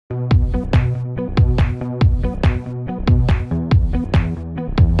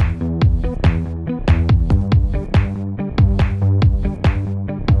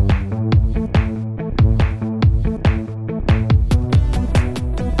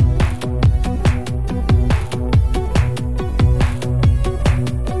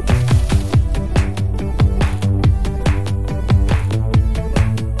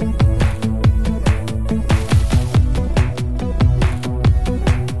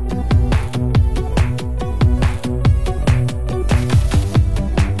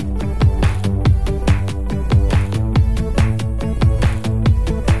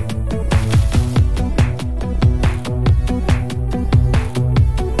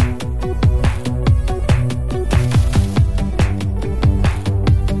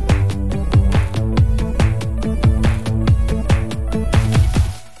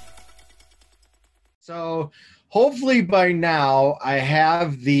hopefully by now I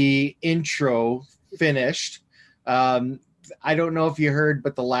have the intro finished. I don't know if you heard,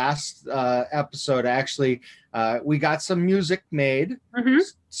 but the last episode actually we got some music made. Mm-hmm.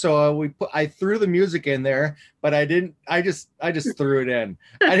 So I threw the music in there, but I didn't. I just threw it in.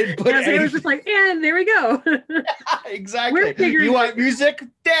 I didn't put it was just like, and there we go. Exactly. You want music?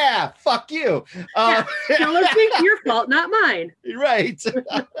 Yeah, fuck you. Tell us it's your fault, not mine. Right.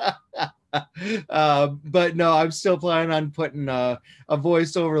 But no, I'm still planning on putting a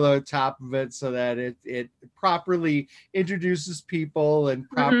voice over the top of it so that it properly introduces people and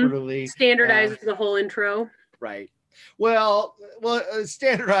properly standardizes the whole intro. Right. Well,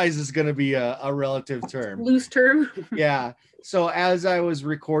 standardize is going to be a relative term. Loose term. Yeah. So as I was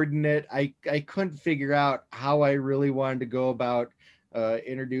recording it, I couldn't figure out how I really wanted to go about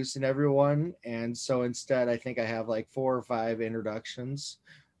introducing everyone. And so instead, I think I have like 4 or 5 introductions.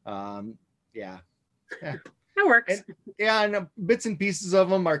 Yeah. That works. And bits and pieces of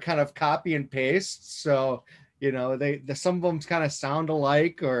them are kind of copy and paste. So, you know, some of them kind of sound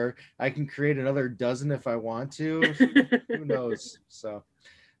alike, or I can create another dozen if I want to. Who knows? So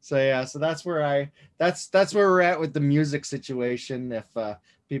yeah, so that's where we're at with the music situation. If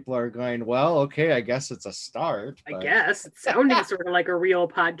people are going, well, okay, I guess it's a start. But... I guess it's sounding sort of like a real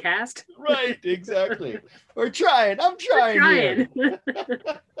podcast. Right, exactly. We're trying. I'm trying.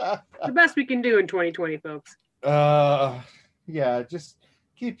 The best we can do in 2020, folks. Yeah, just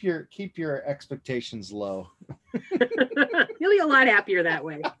keep your expectations low. You'll be a lot happier that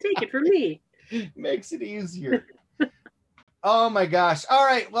way. Take it from me. Makes it easier. Oh my gosh. All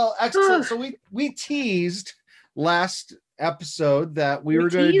right. Well, excellent. So we teased last episode that we were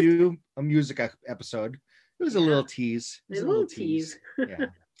going to do a music episode. It was a little tease. A little tease. Yeah.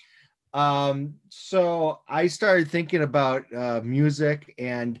 So I started thinking about music,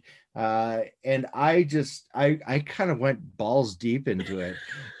 and I kind of went balls deep into it.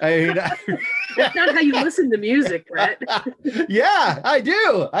 I mean, that's not how you listen to music, Brett. Yeah, I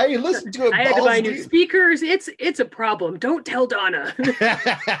do. I listen to it. I had to buy new speakers. It's a problem. Don't tell Donna.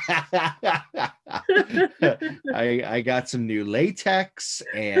 I got some new latex,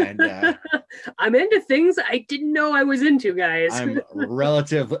 and I'm into things I didn't know I was into, guys.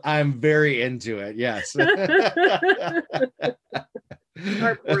 I'm very into it. Yes.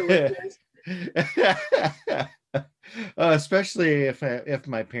 Our poor listeners. Especially if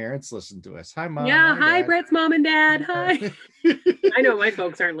my parents listen to us. Hi, Mom. Yeah, hi, Brett's mom and dad. Hi. I know my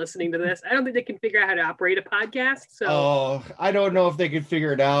folks aren't listening to this. I don't think they can figure out how to operate a podcast. So I don't know if they can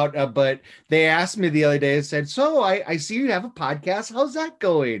figure it out, but they asked me the other day and said, so I see you have a podcast. How's that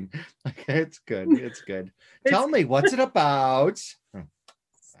going? It's good. It's good. Tell me, what's it about? Stop.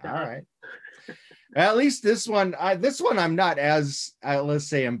 All right. At least this one I'm not as let's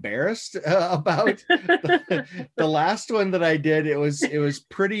say embarrassed about. The last one that I did, it was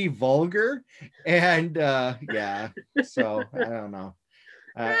pretty vulgar, and yeah. So I don't know.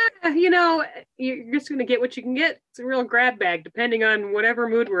 You know, you're just gonna get what you can get. It's a real grab bag, depending on whatever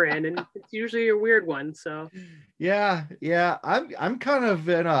mood we're in, and it's usually a weird one. So yeah. I'm kind of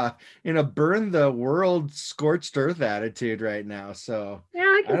in a burn the world, scorched earth attitude right now. So yeah,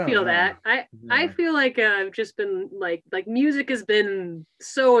 I can feel that. I feel like I've just been like music has been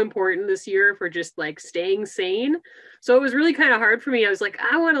so important this year for just like staying sane. So it was really kind of hard for me. I was like,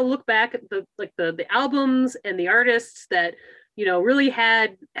 I want to look back at the albums and the artists that, you know, really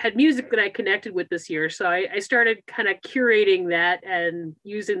had music that I connected with this year. So I started kind of curating that and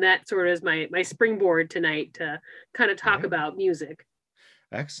using that sort of as my springboard tonight to kind of talk about music.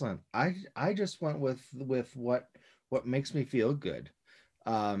 Excellent. I just went with what makes me feel good.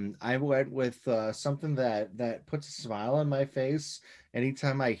 I went with something that puts a smile on my face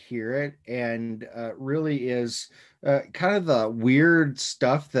anytime I hear it, and really is kind of the weird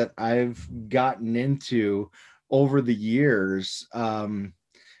stuff that I've gotten into over the years. You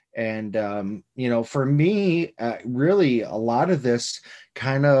know, for me, really a lot of this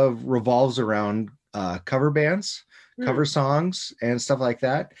kind of revolves around cover bands, cover songs and stuff like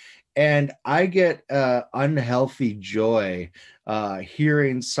that. And I get unhealthy joy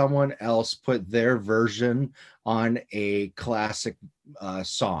hearing someone else put their version on a classic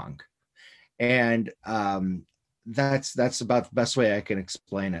song. And that's about the best way I can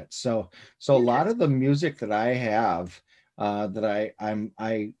explain it. So a lot of the music that I have that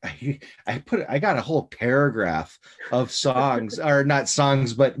I got a whole paragraph of songs, or not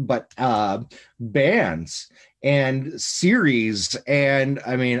songs, but bands and series, and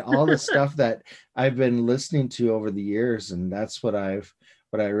I mean all the stuff that I've been listening to over the years, and that's what I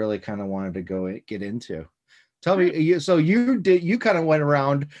really kind of wanted to get into. Tell me, so you kind of went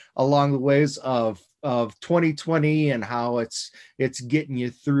around along the ways of of 2020 and how it's getting you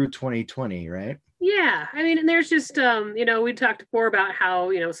through 2020, right? Yeah, I mean, and there's just we talked before about how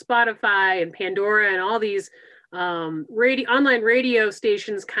Spotify and Pandora and all these radio online radio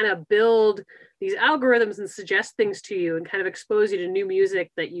stations kind of build these algorithms and suggest things to you and kind of expose you to new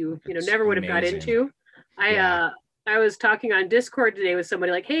music that you It's never would have got amazing. into. I Yeah. I was talking on Discord today with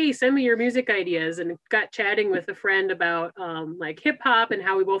somebody like, hey, send me your music ideas, and got chatting with a friend about like hip hop and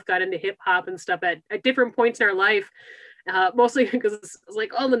how we both got into hip hop and stuff at different points in our life. Mostly because it's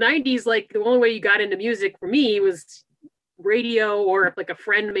like, oh, in the 90s, like the only way you got into music for me was radio, or if like a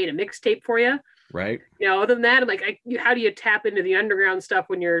friend made a mixtape for you. Right. Other than that, I'm like, how do you tap into the underground stuff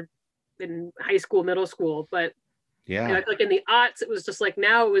when you're in high school, middle school? But Yeah. like in the aughts, it was just like,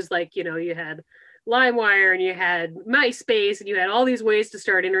 now it was like, you had LimeWire and you had MySpace and you had all these ways to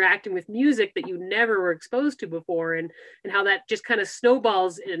start interacting with music that you never were exposed to before, and how that just kind of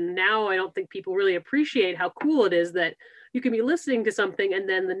snowballs. And now I don't think people really appreciate how cool it is that you can be listening to something and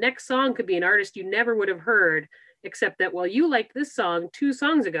then the next song could be an artist you never would have heard, except that, well, you liked this song 2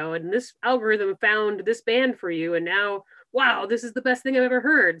 songs ago and this algorithm found this band for you, and now, wow, this is the best thing I've ever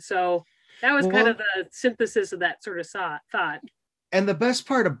heard. So that was kind of Well, the synthesis of that sort of thought. and the best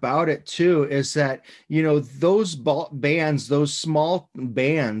part about it too is that those bands, those small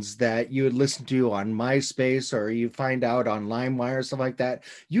bands that you would listen to on MySpace or you find out on LimeWire or stuff like that,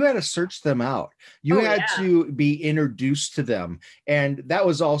 you had to search them out. You Oh had yeah. to be introduced to them, and that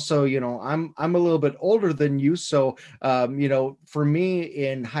was also, I'm a little bit older than you, so for me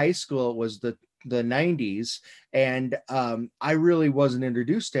in high school it was the 90s, and I really wasn't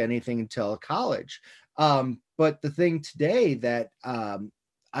introduced to anything until college. But the thing today that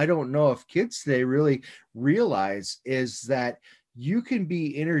I don't know if kids today really realize is that you can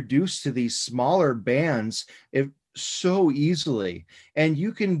be introduced to these smaller bands if so easily, and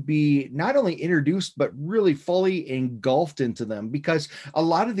you can be not only introduced but really fully engulfed into them, because a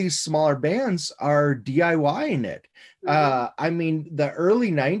lot of these smaller bands are DIYing it. Mm-hmm. I mean, the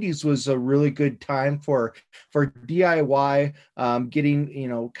early 90s was a really good time for DIY,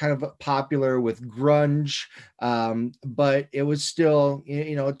 getting kind of popular with grunge, but it was still,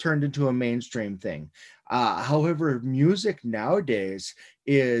 it turned into a mainstream thing. However, music nowadays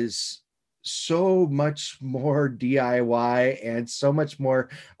is so much more DIY and so much more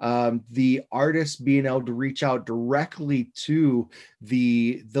the artist being able to reach out directly to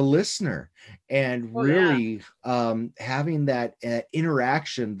the listener, and Oh yeah. really having that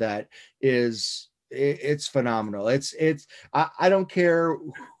interaction that it's phenomenal. I don't care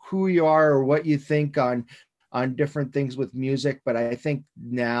who you are or what you think on different things with music, but I think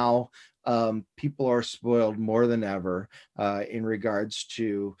now people are spoiled more than ever in regards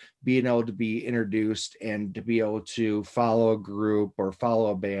to being able to be introduced and to be able to follow a group or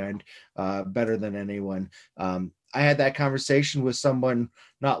follow a band better than anyone. I had that conversation with someone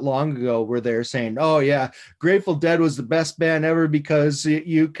not long ago where they're saying, "Oh yeah, Grateful Dead was the best band ever because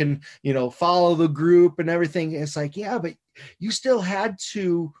you can, follow the group and everything." It's like, yeah, but you still had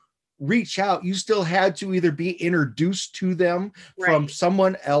to reach out. You still had to either be introduced to them from Right.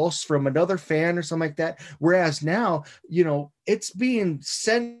 someone else, from another fan or something like that. Whereas now, it's being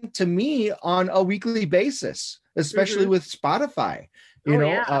sent to me on a weekly basis, especially Mm-hmm. with Spotify. You Oh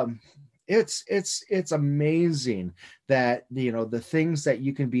know, yeah. it's amazing that the things that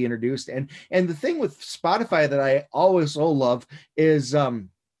you can be introduced, and the thing with Spotify that I always so love is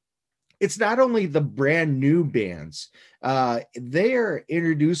it's not only the brand new bands, they're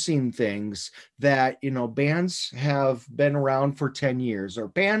introducing things that bands have been around for 10 years,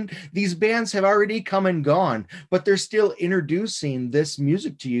 or these bands have already come and gone, but they're still introducing this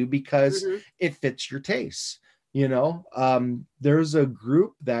music to you because Mm-hmm. it fits your tastes. There's a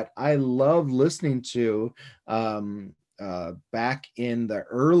group that I love listening to back in the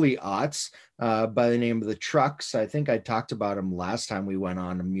early aughts, by the name of the Trucks. I think I talked about them last time we went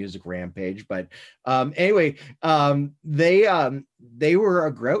on a music rampage, but anyway, they were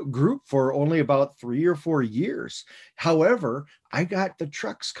a group for only about 3 or 4 years. However, I got the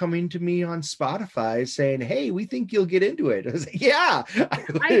Trucks coming to me on Spotify saying, "Hey, we think you'll get into it." I was like, "Yeah."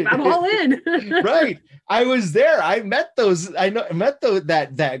 I'm all in. Right. I was there. I met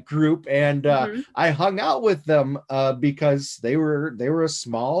that group, and Mm-hmm. I hung out with them because they were a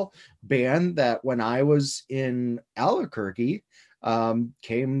small band that when I was in Albuquerque,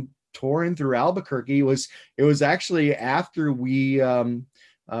 came touring through Albuquerque. It was actually after we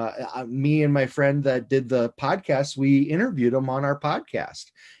me and my friend that did the podcast, we interviewed them on our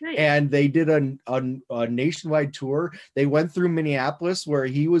podcast. Nice. And they did a nationwide tour. They went through Minneapolis where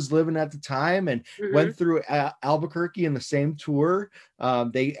he was living at the time, and went through Albuquerque in the same tour.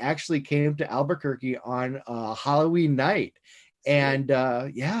 They actually came to Albuquerque on Halloween night. And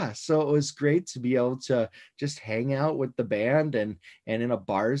so it was great to be able to just hang out with the band and in a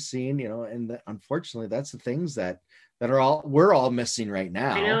bar scene, and unfortunately that's the things that we're all missing right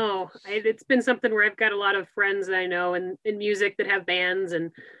now. I know. It's been something where I've got a lot of friends that I know in music that have bands,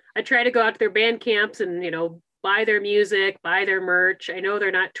 and I try to go out to their band camps and buy their music, buy their merch. I know they're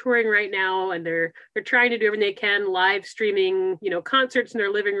not touring right now, and they're trying to do everything they can, live streaming concerts in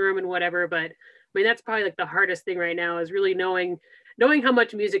their living room and whatever, but I mean, that's probably like the hardest thing right now, is really knowing how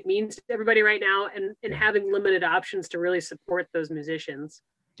much music means to everybody right now, and having limited options to really support those musicians.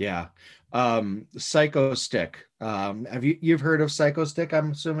 Yeah. Psychostick. You've heard of Psychostick,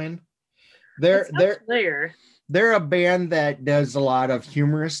 I'm assuming? They're a band that does a lot of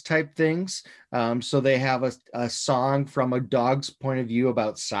humorous type things. So they have a song from a dog's point of view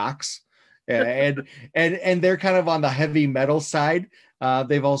about socks. and they're kind of on the heavy metal side.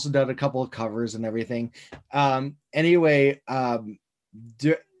 They've also done a couple of covers and everything. At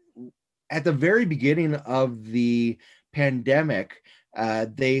the very beginning of the pandemic,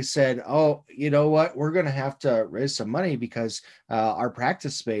 they said, "Oh, you know what? We're going to have to raise some money because our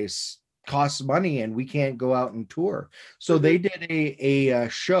practice space costs money and we can't go out and tour." So they did a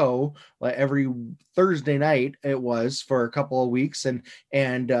show every Thursday night, it was, for a couple of weeks, and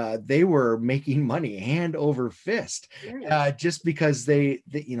they were making money hand over fist. Just because they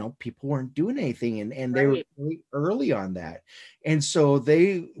people weren't doing anything, and they were really early on that. And so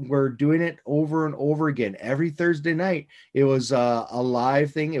they were doing it over and over again every Thursday night. It was a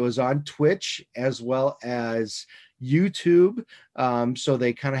live thing. It was on Twitch as well as YouTube. So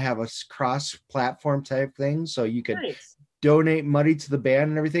they kind of have a cross-platform type thing, so you could donate money to the band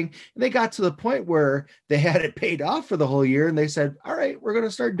and everything. And they got to the point where they had it paid off for the whole year, and they said, "All right, we're going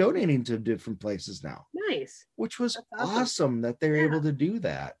to start donating to different places now." Nice. Which was awesome that they're able to do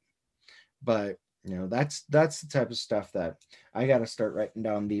that. But that's the type of stuff that I got to start writing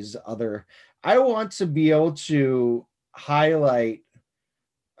down. I want to be able to highlight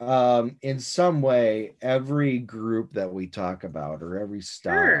in some way every group that we talk about, or every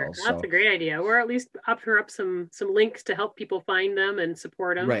style. Sure, that's a great idea. Or at least offer up some links to help people find them and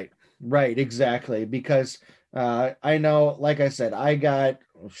support them. Right, exactly. Because I know, like I said, I got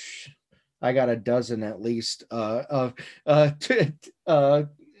a dozen at least of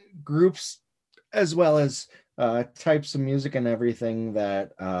groups, as well as types of music and everything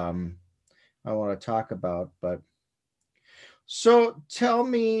that I want to talk about. But so tell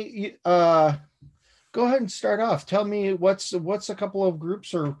me, go ahead and start off. Tell me what's a couple of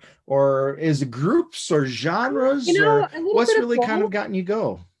groups or is it groups or genres, or what's really kind of gotten you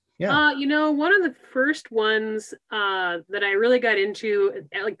go? Yeah. One of the first ones that I really got into,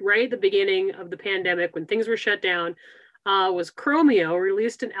 like right at the beginning of the pandemic when things were shut down, was Chromeo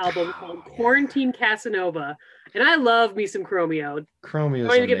released an album called Quarantine Casanova. And I love me some Chromeo.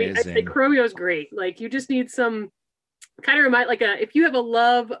 Chromeo's amazing. I think Chromeo's great. Like, you just need some kind of remind, like, if you have a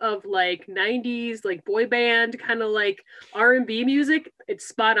love of like 90s like boy band kind of like R&B music, it's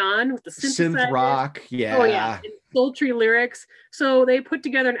spot on with the synth rock. And sultry lyrics. So they put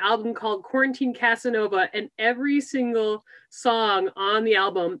together an album called Quarantine Casanova, and every single song on the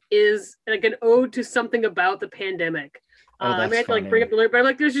album is like an ode to something about the pandemic. I have to like bring up the lyric, but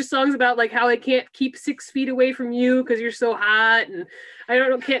like there's just songs about like how I can't keep 6 feet away from you because you're so hot, and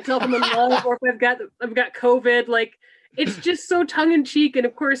can't tell if I'm in love or if I've got COVID. Like, it's just so tongue-in-cheek, and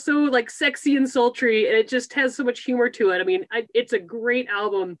of course so like sexy and sultry, and it just has so much humor to it. I mean, it's a great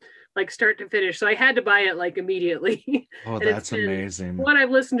album, like start to finish. So I had to buy it like immediately. Oh, that's amazing. One I've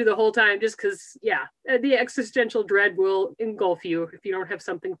listened to the whole time, just because, the existential dread will engulf you if you don't have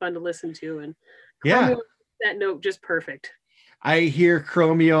something fun to listen to. And that note just perfect. I hear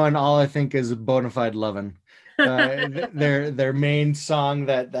Chromeo and all I think is Bonafide Lovin'. Their main song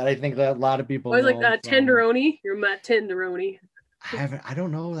that I think that a lot of people know. Like Tenderoni. You're my Tenderoni. I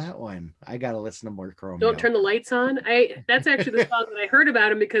don't know that one. I gotta listen to more Chromeo. Don't Turn the Lights On. That's actually the song that I heard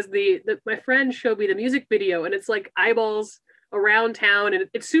about him because my friend showed me the music video, and it's like eyeballs around town, and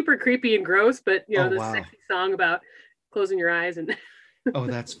it's super creepy and gross, but sexy song about closing your eyes and oh,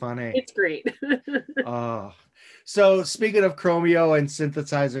 that's funny. It's great. Oh, so speaking of Chromeo and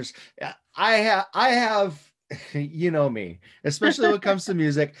synthesizers, I have me, especially when it comes to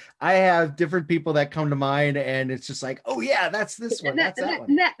music, I have different people that come to mind, and it's just like, oh yeah, that's this one, that's that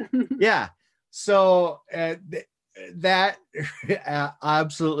one. Yeah. So that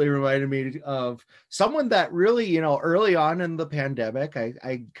absolutely reminded me of someone that really, early on in the pandemic,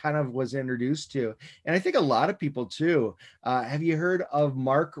 I kind of was introduced to, and I think a lot of people too. Have you heard of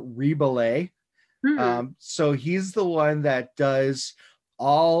Mark Rebelay? So he's the one that does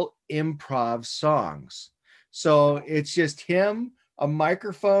all improv songs. So it's just him, a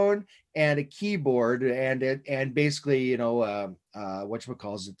microphone, and a keyboard, and basically,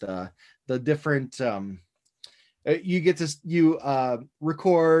 whatchamacalls it, the different you get to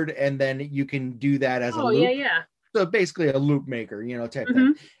record, and then you can do that as a loop. Yeah. So basically a loop maker, type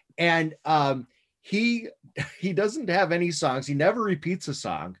thing. And he doesn't have any songs. He never repeats a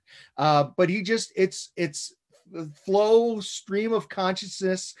song, but he just it's flow, stream of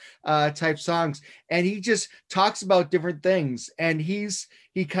consciousness type songs, and he just talks about different things. And he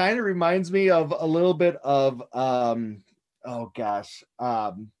kind of reminds me of a little bit of oh gosh,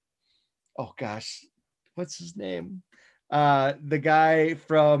 what's his name? The guy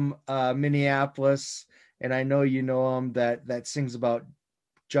from Minneapolis, and I know you know him, that sings about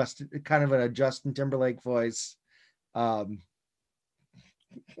Justin, kind of a Justin Timberlake voice. Like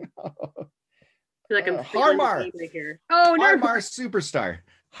I'm Harmar. Oh, no. Harmar Superstar.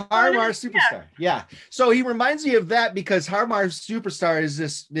 Harmar Superstar. Yeah. So he reminds me of that, because Harmar Superstar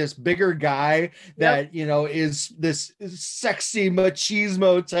is this bigger guy that, is this sexy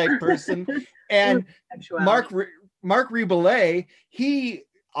machismo type person. And Mark Rebelay, he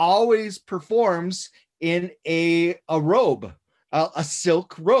always performs in a robe, a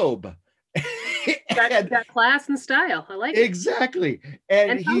silk robe. Got class and style. I like it. Exactly.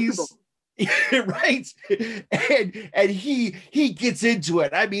 And he's right. And he gets into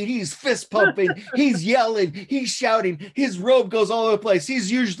it. I mean, he's fist pumping, he's yelling, he's shouting, his robe goes all over the place. He's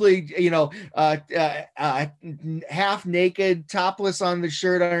usually, half naked, topless on the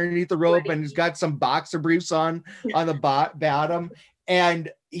shirt underneath the robe, and he's got some boxer briefs on the bottom.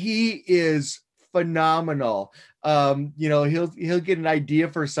 And he is phenomenal. He'll get an idea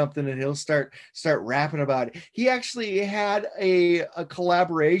for something, and he'll start rapping about it. He actually had a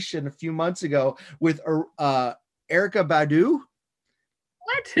collaboration a few months ago with Erykah Badu.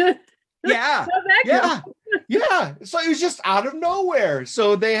 What? Yeah. Yeah. So it was just out of nowhere.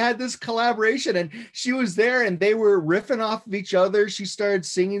 So they had this collaboration, and she was there, and they were riffing off of each other. She started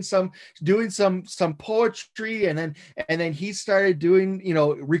singing doing some poetry, and then he started doing,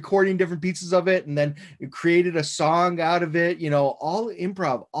 recording different pieces of it, and then created a song out of it, all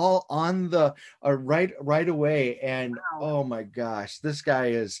improv, all on the right away. And wow. Oh my gosh, this guy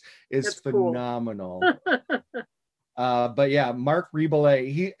is That's phenomenal. Cool. But yeah, Mark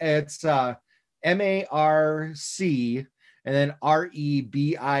Rebelay, it's MARC and then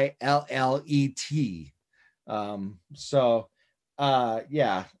REBILLET. So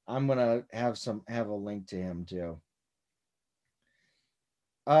yeah, I'm gonna have a link to him too.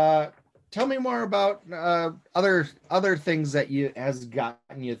 Tell me more about other things that has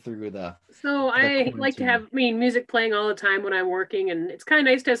gotten you through the. So I like to have music playing all the time when I'm working, and it's kind of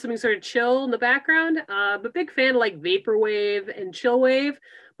nice to have something sort of chill in the background. I'm a big fan of like vaporwave and chillwave,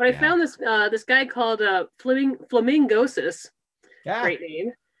 but I found this guy called Flamingosis. Yeah. Great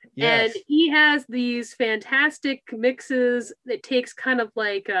name. Yes. And he has these fantastic mixes that takes kind of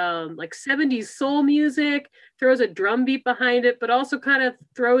like 70s soul music, throws a drum beat behind it, but also kind of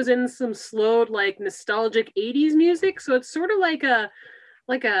throws in some slowed, like nostalgic 80s music. So it's sort of like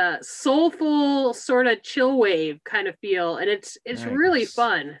a soulful sort of chill wave kind of feel. And it's nice. Really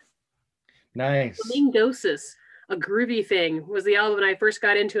fun. Nice. Flamingosis, a groovy thing, was the album I first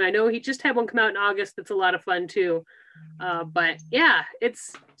got into. I know he just had one come out in August that's a lot of fun too. But yeah,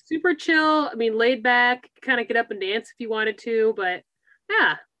 it's super chill. I mean, laid back, kind of get up and dance if you wanted to, but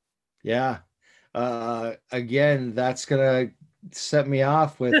yeah. Yeah. Again, that's gonna set me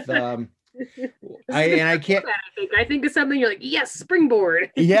off with I can't. I think it's something you're like, yes,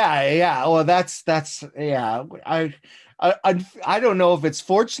 springboard. Yeah. Well, that's yeah. I don't know if it's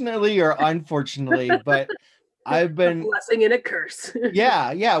fortunately or unfortunately, but I've been a blessing and a curse.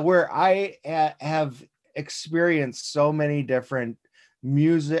 yeah. Where I have experienced so many different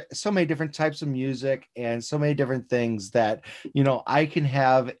music, so many different types of music, and so many different things that I can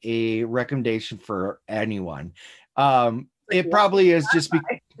have a recommendation for anyone. It probably is just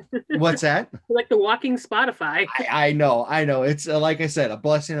What's that? Like the walking Spotify. I know. It's like I said, a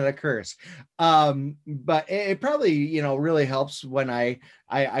blessing and a curse. But it probably, really helps when I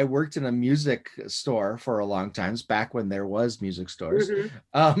worked in a music store for a long time, back when there was music stores.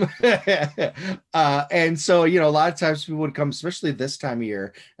 Mm-hmm. And so, a lot of times people would come, especially this time of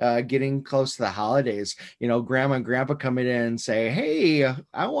year, getting close to the holidays, grandma and grandpa coming in and say, hey,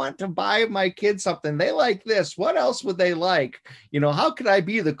 I want to buy my kids something. They like this. What else would they like? How could I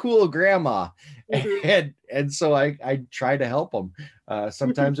be the cool grandma? Mm-hmm. And so I try to help them.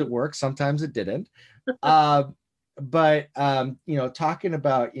 Sometimes it works, sometimes it didn't. But talking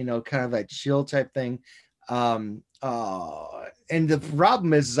about kind of a chill type thing. And the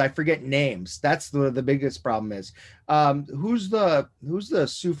problem is I forget names. That's the biggest problem is. Who's the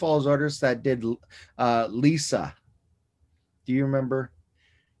Sioux Falls artist that did Lisa? Do you remember?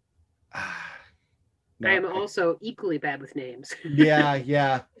 No, I am also equally bad with names.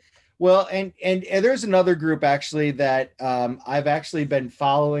 Yeah. Well, and there's another group actually that I've actually been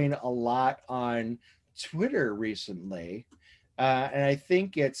following a lot on Twitter recently. And I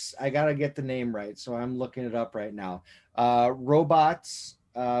think I got to get the name right. So I'm looking it up right now. Robots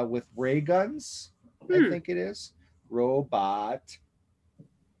with ray guns, I think it is. Robots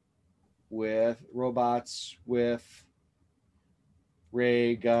with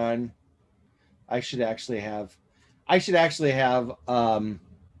ray gun. I should actually have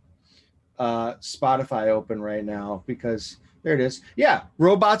Spotify open right now because there it is. Yeah,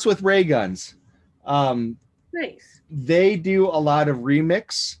 Robots with Ray Guns. Nice. They do a lot of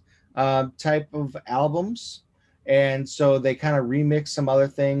remix type of albums, and so they kind of remix some other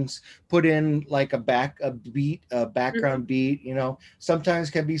things, put in like a background beat. Sometimes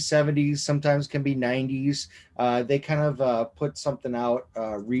can be 70s, sometimes can be 90s. They kind of put something out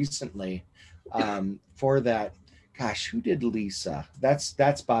recently for that. Gosh, who did Lisa? That's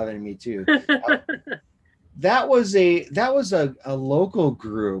bothering me too. That was a local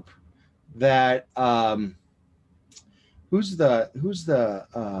group that who's the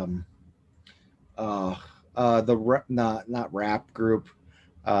not rap group,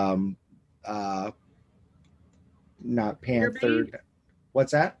 not Panther.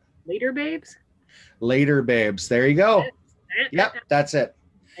 What's that? Later Babes. Later Babes. There you go. Yep, that's it.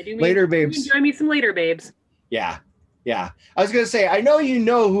 I do Later Babes. Enjoy me some Later Babes. Yeah. I was gonna say I know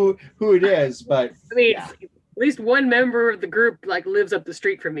who it is, but I mean, at least one member of the group lives up the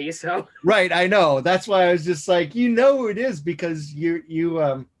street from me, so right. I know. That's why I was just like, who it is because you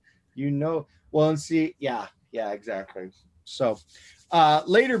well, and see, yeah, exactly. So,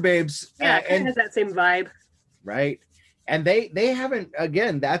 Later Babes. Yeah, it kind of has that same vibe, right? And they haven't.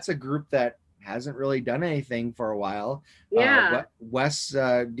 Again, that's a group that hasn't really done anything for a while. Yeah. Wes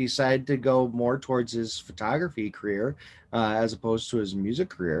decided to go more towards his photography career as opposed to his music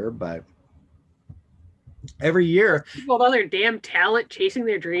career, but every year people with all their damn talent chasing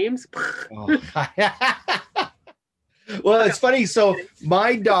their dreams. Well, it's funny. So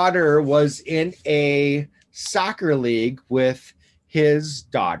my daughter was in a soccer league with his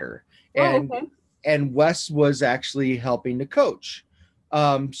daughter, and Wes was actually helping to coach.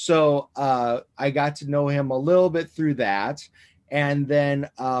 So I got to know him a little bit through that. And then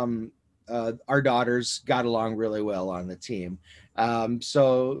our daughters got along really well on the team.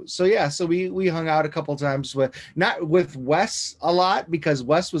 So we hung out a couple times not with Wes a lot because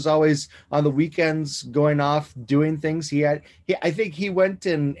Wes was always on the weekends going off doing things. I think he went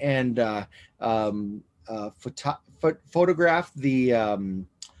and photographed the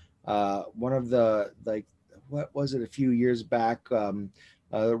one of the what was it a few years back,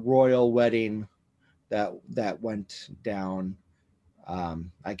 royal wedding that went down.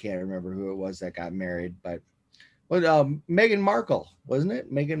 I can't remember who it was that got married, but Meghan Markle, wasn't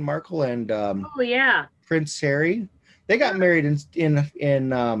it? Meghan Markle and Prince Harry. They got married in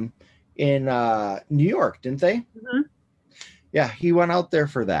New York, didn't they? Mm-hmm. Yeah, he went out there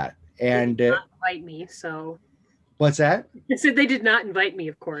for that. And they did not invite me, so. What's that? I said they did not invite me,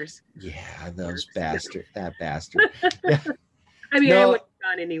 of course. Yeah, that bastard. Yeah. I mean, I would have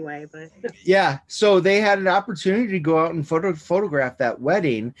gone anyway, but yeah. So they had an opportunity to go out and photograph that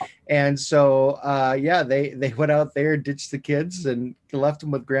wedding, and so they went out there, ditched the kids, and left them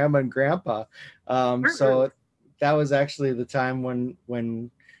with grandma and grandpa. So that was actually the time when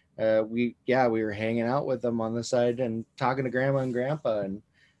we were hanging out with them on the side and talking to grandma and grandpa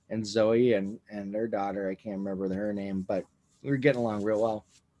and Zoe and their daughter. I can't remember her name, but we were getting along real well.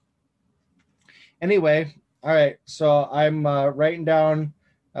 Anyway, all right. So I'm writing down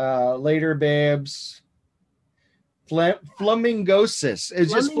Later Babes. Flamingosis.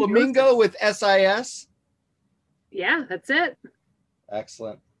 Is just flamingo with SIS? Yeah, that's it.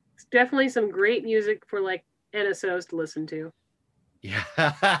 Excellent. definitely some great music for like NSOs to listen to. Yeah,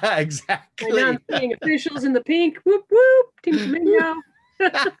 My exactly. non-singing officials in the pink, whoop whoop, Team Flamingo.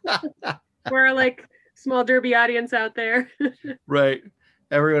 We're like small derby audience out there. Right.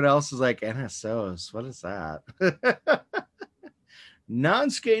 Everyone else is like NSOs. What is that?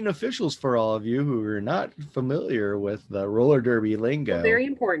 Non-skating officials for all of you who are not familiar with the roller derby lingo. Very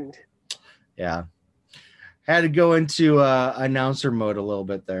important. Yeah. Had to go into announcer mode a little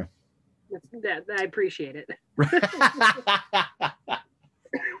bit there. That I appreciate it.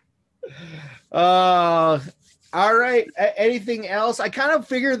 All right. Anything else? I kind of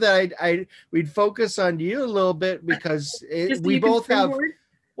figured that we'd focus on you a little bit because we both have.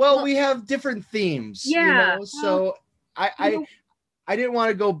 Well, we have different themes, yeah. So I didn't want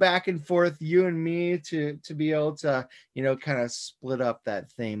to go back and forth, you and me, to be able to, kind of split up that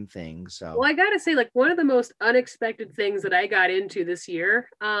theme thing. So, well, I gotta say, like one of the most unexpected things that I got into this year,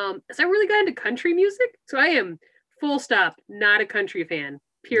 is I really got into country music. So I am full stop not a country fan.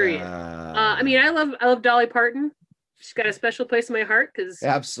 Period. I mean, I love Dolly Parton. She's got a special place in my heart because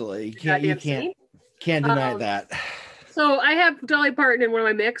absolutely you can't deny that. So I have Dolly Parton in one of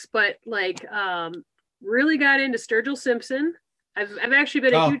my mix, but like really got into Sturgill Simpson. I've actually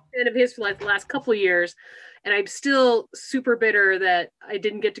been a huge fan of his for like the last couple of years, and I'm still super bitter that I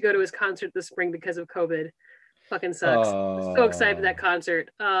didn't get to go to his concert this spring because of COVID. Fucking sucks. I'm so excited for that concert.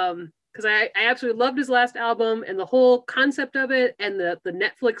 Because I absolutely loved his last album, and the whole concept of it, and the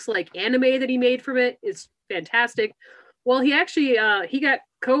Netflix like anime that he made from it is fantastic. Well, he actually he got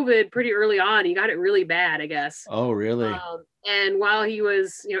COVID pretty early on. He got it really bad, I guess. Oh, really? And while he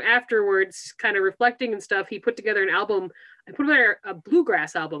was, afterwards kind of reflecting and stuff, he put together an album. I put together a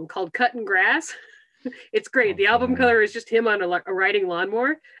bluegrass album called Cutting Grass. It's great. The album cover is just him on a riding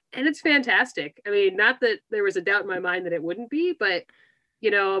lawnmower, and it's fantastic. I mean, not that there was a doubt in my mind that it wouldn't be, but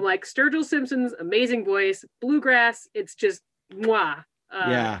I'm like, Sturgill Simpson's amazing voice, bluegrass. It's just mwah.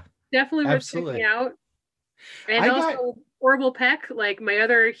 Yeah, definitely worth checking out. And also Orville Peck, like my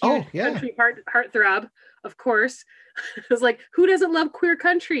other huge country heartthrob, of course. I was like, who doesn't love queer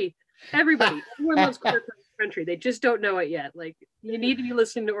country? Everybody. Everyone loves queer country. They just don't know it yet. Like, you need to be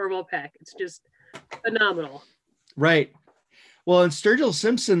listening to Orville Peck. It's just phenomenal. Right. Well, in Sturgill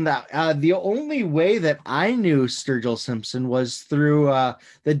Simpson, the only way that I knew Sturgill Simpson was through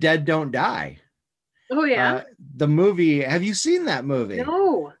The Dead Don't Die. Oh, yeah. The movie. Have you seen that movie?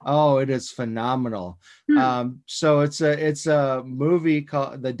 No. Oh, it is phenomenal. So it's a movie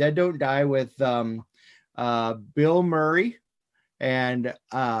called The Dead Don't Die with Bill Murray and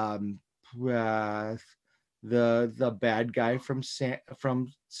the bad guy from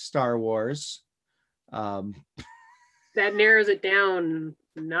Star Wars. That narrows it down.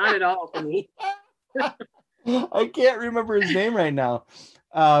 Not at all for me. I can't remember his name right now.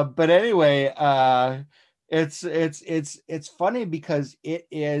 But anyway, it's funny because it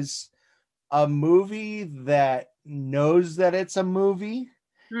is a movie that knows that it's a movie,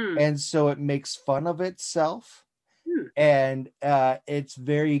 and so it makes fun of itself, and it's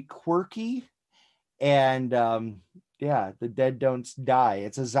very quirky, and The Dead Don't Die.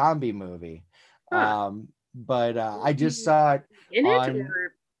 It's a zombie movie. But I just saw it in it.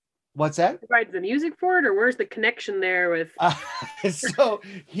 Or what's that? Provides the music for it, or where's the connection there with? So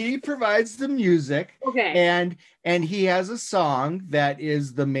he provides the music, okay, and he has a song that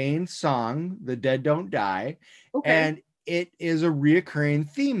is the main song, "The Dead Don't Die," and it is a reoccurring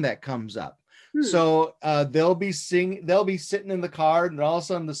theme that comes up. So they'll be sitting in the car, and all of a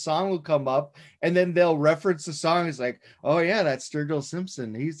sudden the song will come up, and then they'll reference the song. It's like, oh yeah, that's Sturgill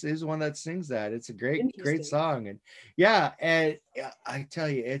Simpson. He's the one that sings that. It's a great song, and and I tell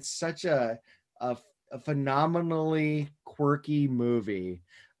you, it's such a phenomenally quirky movie.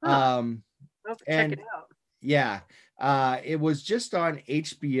 I'll check it out. Yeah, it was just on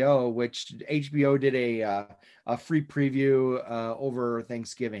HBO, which HBO did a free preview over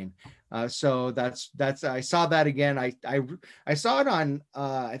Thanksgiving. So that's I saw that again. I saw it on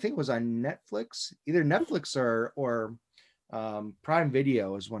I think it was on Netflix, either Netflix or Prime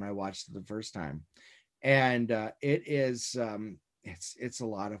Video is when I watched it the first time, and it is it's a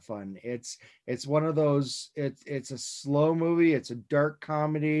lot of fun. It's one of those. It's a slow movie. It's a dark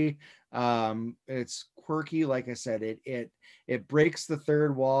comedy. It's quirky, like I said. It breaks the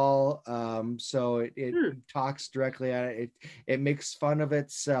third wall. So it talks directly at it. It makes fun of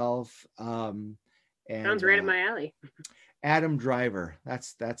itself. And sounds right up my alley. Adam Driver.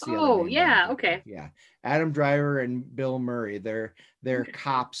 That's the other name. Oh yeah, okay. Yeah, Adam Driver and Bill Murray. They're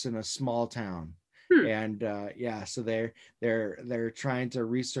cops in a small town. And so they're trying to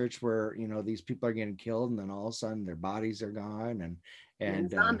research where these people are getting killed, and then all of a sudden their bodies are gone, and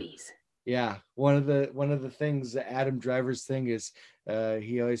zombies. Yeah, one of the things that Adam Driver's thing is,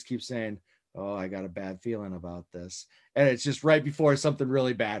 he always keeps saying, "Oh, I got a bad feeling about this," and it's just right before something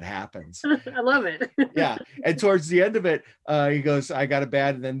really bad happens. I love it. Yeah, and towards the end of it, he goes, "I got a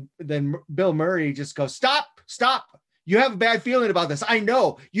bad," and then Bill Murray just goes, "Stop! You have a bad feeling about this. I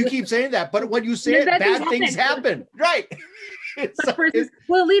know you keep saying that, but when you say it, bad things happen." Right.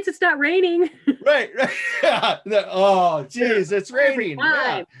 Well, at least it's not raining. Right. Yeah. Oh, geez, it's raining.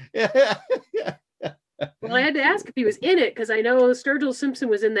 Yeah. Well, I had to ask if he was in it because I know Sturgill Simpson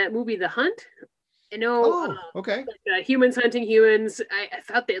was in that movie, The Hunt. I know. Okay. Like, humans hunting humans. I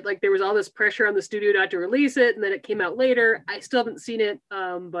thought that like there was all this pressure on the studio not to release it, and then it came out later. I still haven't seen it,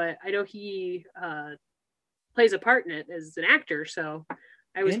 but I know he plays a part in it as an actor, so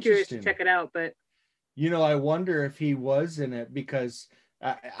I was curious to check it out. But I wonder if he was in it because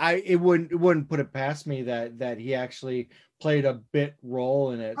it wouldn't put it past me that he actually played a bit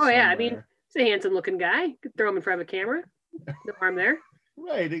role in it. Oh somewhere. Yeah, I mean, he's a handsome looking guy. You could throw him in front of a camera. No harm there.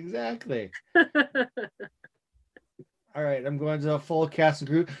 Right, exactly. All right, I'm going to the full cast and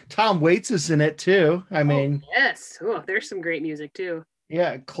crew. Tom Waits is in it too. I mean, yes. Oh, there's some great music too.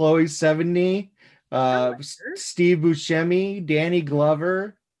 Yeah, Chloe Sevigny, Steve Buscemi, Danny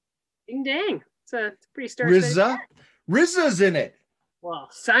Glover. Ding dang. It's a pretty star. RZA's in it. Well,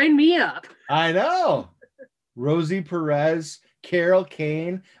 sign me up. I know. Rosie Perez, Carol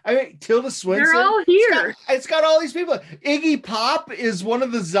Kane. I mean, Tilda Swinton. They're all here. It's got all these people. Iggy Pop is one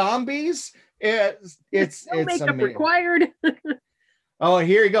of the zombies. It's no makeup amazing. Required. Oh,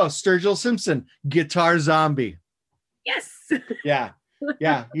 here you go. Sturgill Simpson, guitar zombie. Yes. Yeah,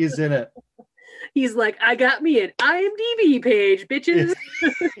 he's in it. He's like, I got me an IMDb page, bitches.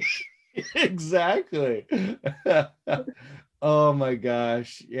 Exactly. Oh my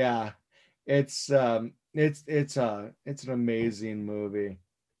gosh. Yeah. It's an amazing movie.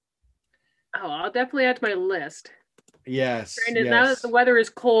 Oh, I'll definitely add to my list. Yes. Now that the weather is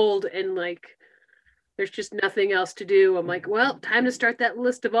cold and like there's just nothing else to do, I'm like, well, time to start that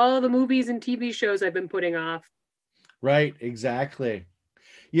list of all the movies and TV shows I've been putting off. Right, exactly.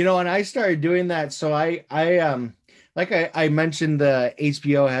 And I started doing that. So I like I mentioned,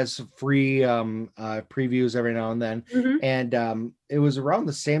 HBO has free previews every now and then. Mm-hmm. And it was around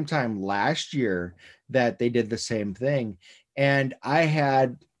the same time last year that they did the same thing. And I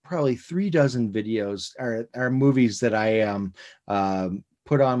had probably 36 videos or movies that I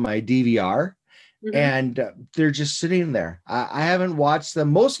put on my DVR. Mm-hmm. And they're just sitting there. I haven't watched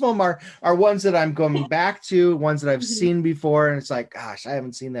them. Most of them are ones that I'm going back to, ones that I've seen before. And it's like, gosh, I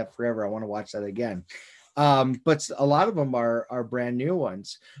haven't seen that forever. I want to watch that again. But a lot of them are brand new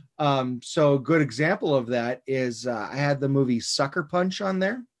ones. So a good example of that is I had the movie Sucker Punch on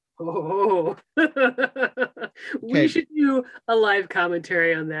there. Oh, we should do a live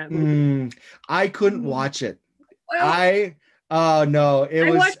commentary on that movie. I couldn't watch it. Well, I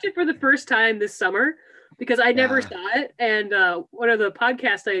watched it for the first time this summer because I never saw it. And one of the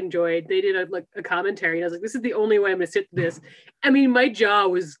podcasts I enjoyed, they did a commentary. And I was like, this is the only way I'm going to sit through this. I mean, my jaw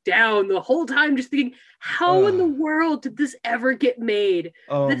was down the whole time just thinking, how in the world did this ever get made?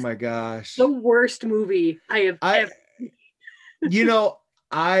 Oh my gosh. The worst movie I have ever.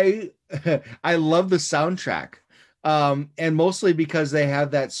 I love the soundtrack. And mostly because they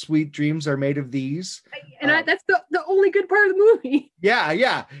have that Sweet Dreams Are Made of These. And that's the only good part of the movie.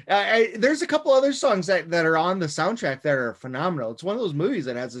 Yeah. There's a couple other songs that are on the soundtrack that are phenomenal. It's one of those movies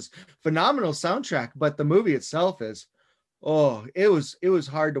that has this phenomenal soundtrack, but the movie itself is, it was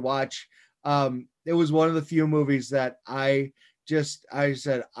hard to watch. It was one of the few movies that I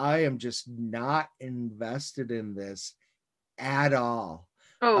said, I am just not invested in this at all.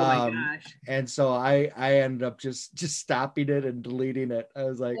 Oh my gosh. And so I ended up just stopping it and deleting it. I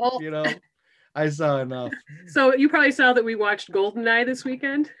was like, I saw enough. So you probably saw that we watched GoldenEye this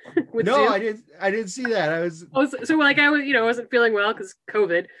weekend. No, I didn't see that. I was I wasn't feeling well because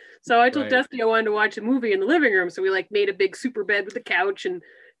COVID. So I told Dusty I wanted to watch a movie in the living room. So we made a big super bed with a couch and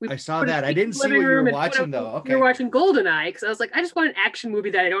I saw that. I didn't see what you were watching though. Okay. We were watching GoldenEye because I was like, I just want an action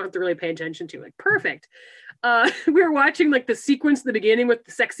movie that I don't have to really pay attention to. Like, perfect. We were watching the sequence at the beginning with the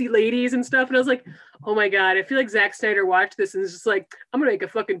sexy ladies and stuff, and I was like, oh my god, I feel like Zack Snyder watched this and is just like, I'm gonna make a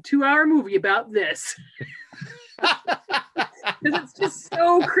fucking 2-hour movie about this. Because it's just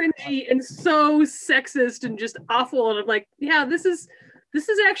so cringy and so sexist and just awful. And I'm like, yeah, this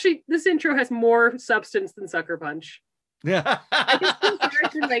intro has more substance than Sucker Punch. Yeah.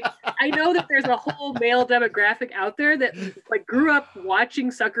 I know that there's a whole male demographic out there that grew up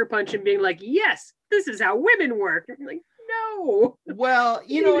watching Sucker Punch and being like, yes, this is how women work. I'm like, no. Well,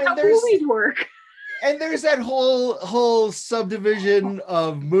 how movies work. And there's that whole subdivision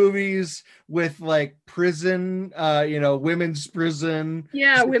of movies with like prison, women's prison,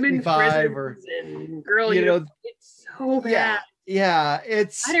 Yeah, women's 65 prison or girl, it's so bad. Yeah, I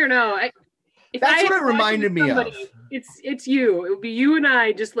don't know. That's what it reminded me of. It's you. It would be you and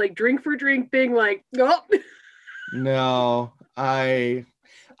I just like drink for drink being like, oh. No, I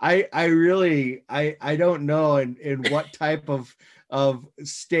really don't know in what type of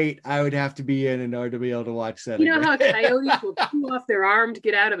state I would have to be in order to be able to watch that. You know how coyotes will chew off their arm to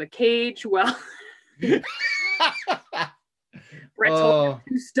get out of a cage? Well, Brett's holding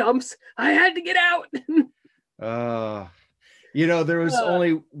 2 stumps. I had to get out. There was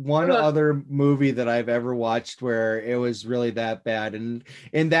only one other movie that I've ever watched where it was really that bad, and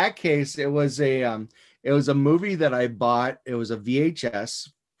in that case, it was a movie that I bought. It was a VHS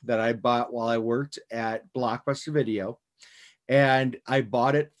that I bought while I worked at Blockbuster Video. And I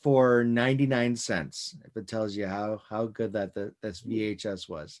bought it for 99 cents. If it tells you how good this VHS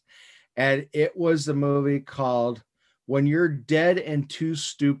was. And it was the movie called When You're Dead and Too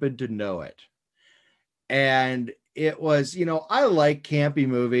Stupid to Know It. And it was, I like campy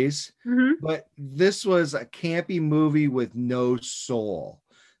movies, but this was a campy movie with no soul.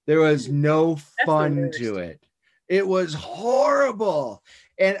 There was no fun to it. It was horrible.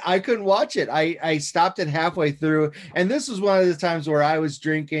 And I couldn't watch it. I stopped it halfway through. And this was one of the times where I was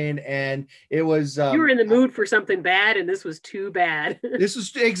drinking and it was... you were in the mood for something bad and this was too bad. This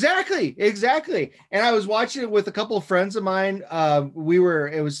was exactly. And I was watching it with a couple of friends of mine.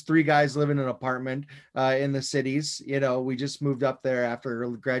 It was 3 guys living in an apartment in the cities. We just moved up there after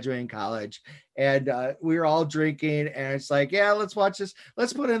graduating college. And we were all drinking and it's like, yeah, let's watch this.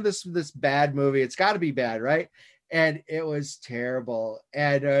 Let's put in this bad movie. It's got to be bad, right? And it was terrible.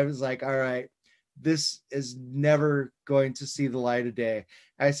 And I was like, all right, this is never going to see the light of day.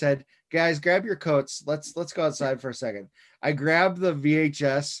 I said, guys, grab your coats. Let's go outside for a second. I grabbed the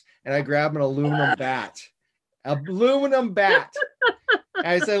VHS and I grabbed an aluminum bat. And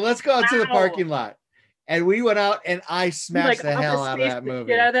I said, let's go out to the parking lot. And we went out and I smashed the hell out of that movie.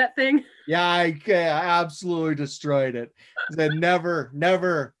 Get out of that thing. Yeah, I absolutely destroyed it. I said, never.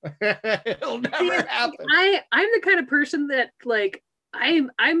 It'll never happen. I'm the kind of person that like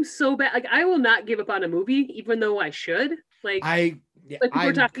I'm so bad. Like I will not give up on a movie, even though I should. Like people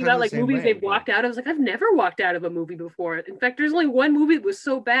were talking about like movies they've walked out. I was like, I've never walked out of a movie before. In fact, there's only one movie that was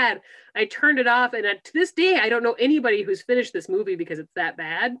so bad I turned it off. And to this day, I don't know anybody who's finished this movie because it's that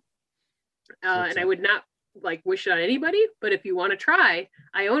bad. And I would not like wish it on anybody, but if you want to try,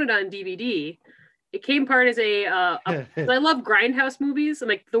 I own it on DVD. It came part as I love grindhouse movies. I'm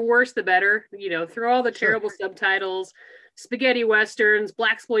like, the worse the better, through all the terrible subtitles, spaghetti westerns,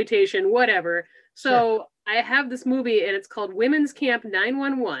 blaxploitation, whatever. So I have this movie and it's called Women's Camp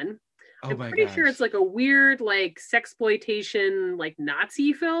 911. I'm pretty sure it's like a weird like sexploitation like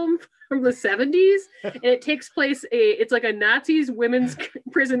Nazi film from the 70s, and it takes place it's like a Nazi's women's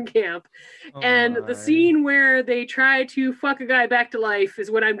prison camp. The scene where they try to fuck a guy back to life is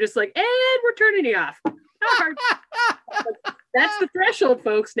when I'm just like, and we're turning you off. That's the threshold,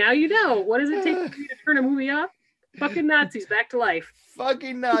 folks. Now you know. What does it take for you to turn a movie off? Fucking Nazis back to life.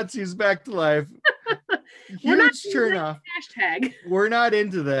 Fucking Nazis back to life. Huge turn off. Hashtag. We're not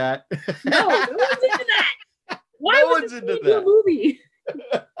into that. No one's into that. Why would this into that? A movie?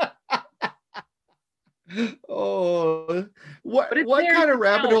 Oh, what kind of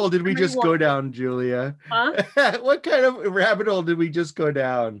rabbit hole did we just go down, Julia? Huh? What kind of rabbit hole did we just go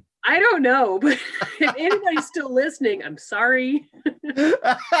down? I don't know, but if anybody's still listening, I'm sorry. You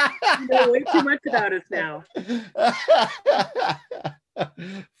know way too much about us now.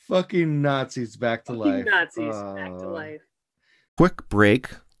 Fucking Nazis back to life. Nazis back to life. Quick break.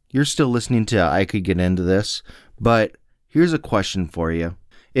 You're still listening to I Could Get Into This, but here's a question for you.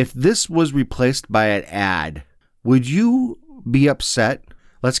 If this was replaced by an ad, would you be upset?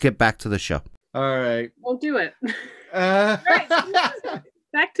 Let's get back to the show. All right. Won't do it. Right,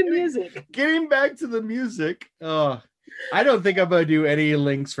 back to music. Getting back to the music. Oh, I don't think I'm going to do any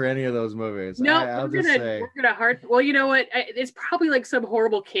links for any of those movies. No, we're gonna well, you know what? It's probably like some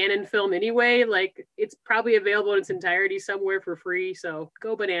horrible canon film anyway. Like it's probably available in its entirety somewhere for free. So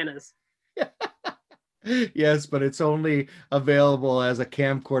go bananas. Yes, but it's only available as a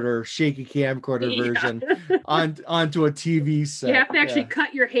shaky camcorder version onto a TV set. You have to actually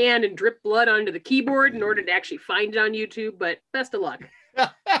cut your hand and drip blood onto the keyboard in order to actually find it on YouTube, but best of luck.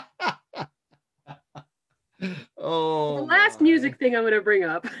 Oh The last my. music thing I'm going to bring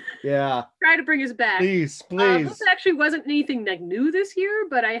up, Yeah. try to bring us back. Please, This please. actually wasn't anything like new this year,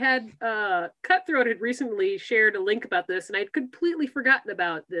 but I had Cutthroat had recently shared a link about this, and I'd completely forgotten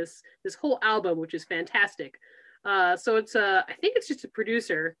about this whole album, which is fantastic. So it's I think it's just a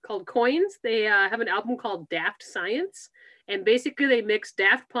producer called Coins. They have an album called Daft Science, and basically they mix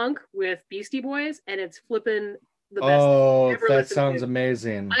Daft Punk with Beastie Boys, and it's flipping the best thing Oh, I've ever that listened sounds to.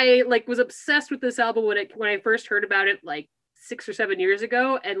 amazing. I like was obsessed with this album when I first heard about it like 6 or 7 years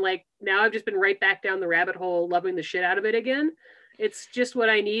ago, and like now I've just been right back down the rabbit hole, loving the shit out of it again. It's just what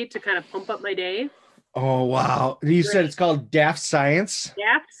I need to kind of pump up my day. Oh wow. You said Great. it's called Daft Science?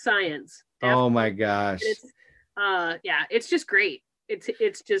 Daft Science, Daft Oh my Punk, and gosh. it's yeah, it's just great.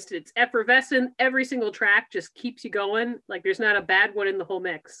 It's effervescent. Every single track just keeps you going. Like there's not a bad one in the whole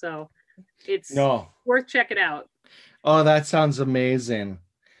mix, so it's No. worth checking out. Oh, that sounds amazing.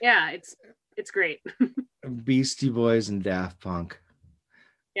 Yeah, it's great. Beastie Boys and Daft Punk.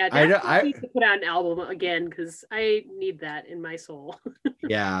 Yeah, I Daft don't Punk I needs to put out an album again because I need that in my soul.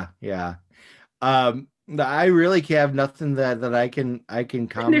 yeah, yeah. I really have nothing that I can There's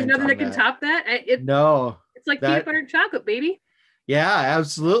comment nothing on that can that. top that. No. It's like peanut That butter and chocolate, baby. yeah,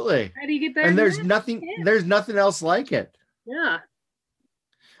 absolutely. How do you get better And than there's that? nothing Yeah. there's nothing else like it. Yeah.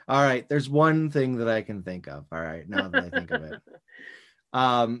 All right, there's one thing that I can think of. All right, now that I think of it.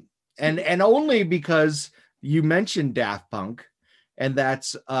 Um and only because you mentioned Daft Punk, and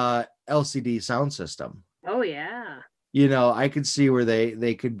that's LCD Sound System. Oh yeah. I could see where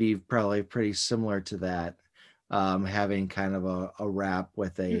they could be probably pretty similar to that, having kind of a rap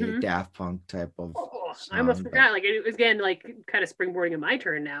with a Mm-hmm. Daft Punk type of Oh, I almost sound. But forgot. Like it was again, like kind of springboarding in my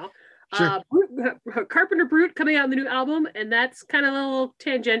turn now. sure. Carpenter Brute coming out in the new album, and that's kind of a little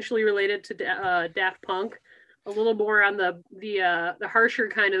tangentially related to Daft Punk, a little more on the harsher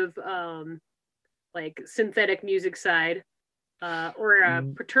kind of like synthetic music side, or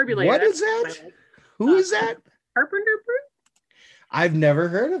Perturbulator. What That's is what that? I like. Who is that? Carpenter Brute. I've never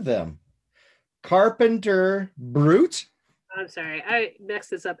heard of them. Carpenter Brute? I'm sorry, I mess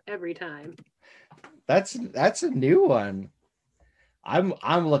this up every time. That's a new one. I'm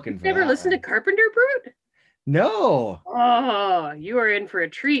looking for Never that listened to one. Carpenter Brute? No. Oh, you are in for a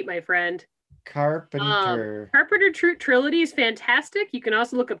treat, my friend. Carpenter. Carpenter Trilogy is fantastic. You can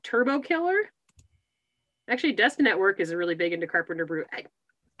also look up Turbo Killer. Actually, Destin Network is really big into Carpenter Brute.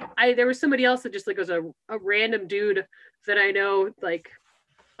 There was somebody else that just like was a random dude that I know like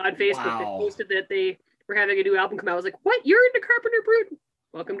on Facebook that Wow. posted that they were having a new album come out. I was like, what? You're into Carpenter Brute?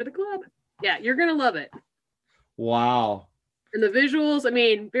 Welcome to the club. Yeah, you're gonna love it. Wow. And the visuals, I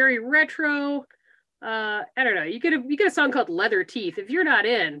mean, very retro. I don't know. You get a song called Leather Teeth. If you're not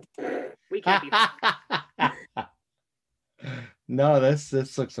in, we can't be. No,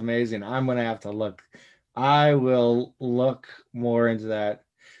 this looks amazing. I'm gonna have to look. I will look more into that.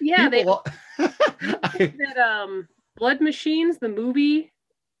 Yeah, People, that Blood Machines, the movie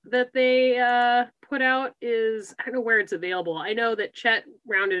that they put out is I don't know where it's available. I know that Chet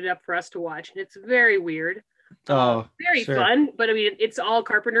rounded it up for us to watch, and it's very weird. Very sure. fun, but I mean, it's all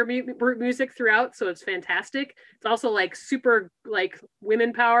Carpenter music throughout, so it's fantastic. It's also like super like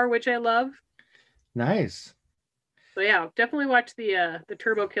women power, which I love. Nice. So yeah, definitely watch the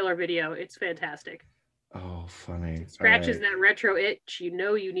Turbo Killer video. It's fantastic. Oh, funny. Scratches All right. that retro itch you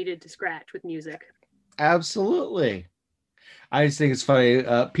know you needed to scratch with music. Absolutely. I just think it's funny.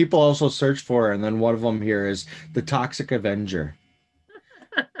 People also search for, and then one of them here is the Toxic Avenger.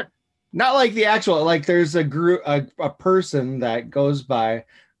 Not like the actual, like there's a group, a person that goes by,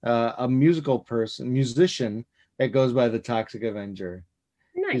 a musician that goes by the Toxic Avenger.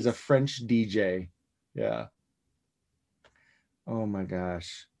 Nice. He's a French DJ. Yeah. Oh my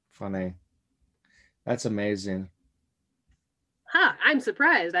gosh. Funny. That's amazing. Huh, I'm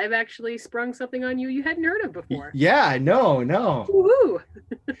surprised. I've actually sprung something on you you hadn't heard of before. Yeah, no. Woohoo!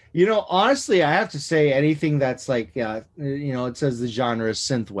 Honestly, I have to say anything that's like, it says the genre is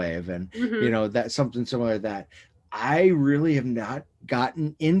synthwave, and Mm-hmm. that something similar to that. I really have not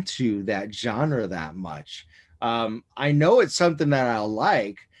gotten into that genre that much. I know it's something that I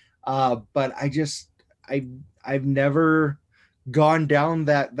like, but I've never gone down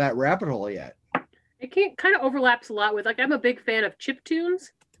that rabbit hole yet. It kind of overlaps a lot with like I'm a big fan of chip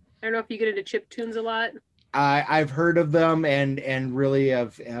tunes. I don't know if you get into chip tunes a lot. I've heard of them and really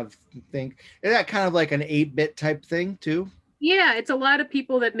have think is that kind of like an 8-bit type thing too? Yeah, it's a lot of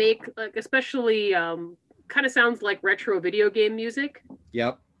people that make like especially kind of sounds like retro video game music.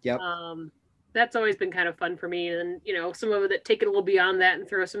 Yep. That's always been kind of fun for me, and some of it that take it a little beyond that and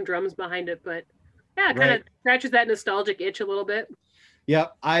throw some drums behind it. But yeah, it kind of scratches that nostalgic itch a little bit.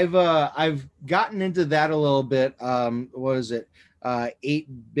 Yep, I've gotten into that a little bit. What is it?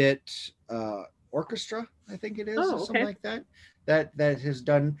 8-bit orchestra, I think it is, or Oh, something okay. like that. That has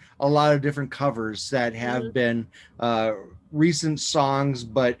done a lot of different covers that have Hmm. been recent songs,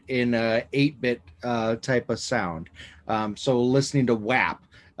 but in a 8-bit type of sound. So listening to WAP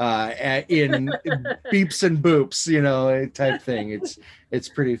in beeps and boops, type thing. It's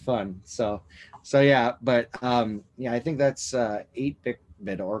pretty fun. So yeah, but yeah, I think that's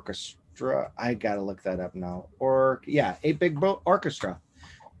 8-bit orchestra. I gotta look that up now. Or yeah, 8-bit orchestra.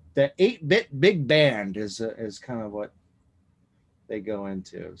 The 8-bit big band is kind of what they go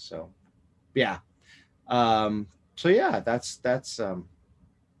into. So yeah, um, so yeah, that's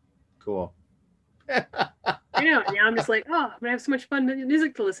cool. I know. Now I'm just like, oh, I'm gonna have so much fun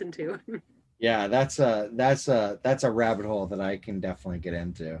music to listen to. Yeah, that's a rabbit hole that I can definitely get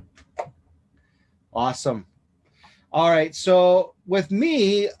into. Awesome. All right. So with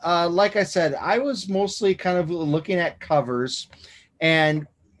me, like I said, I was mostly kind of looking at covers, and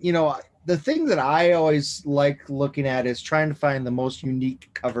the thing that I always like looking at is trying to find the most unique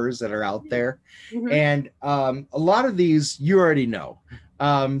covers that are out there, Hmm. and a lot of these you already know.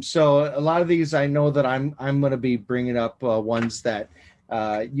 So a lot of these I know that I'm going to be bringing up ones that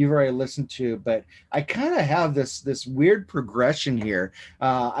you've already listened to, but I kind of have this weird progression here.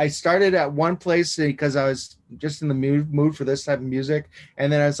 I started at one place because I was just in the mood for this type of music,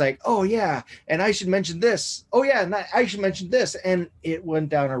 and then I was like, oh yeah, and I should mention this. Oh yeah, and I should mention this, and it went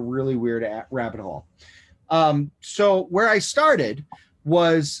down a really weird rabbit hole. So where I started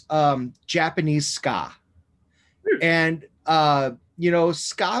was Japanese ska, and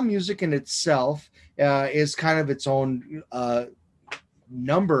ska music in itself is kind of its own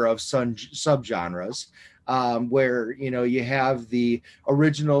number of subgenres. Where you have the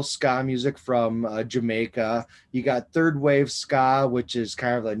original ska music from Jamaica. You got third wave ska, which is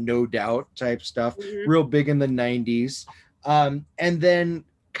kind of a No Doubt type stuff, Hmm. real big in the '90s, and then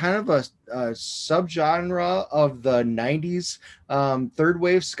kind of a subgenre of the '90s, third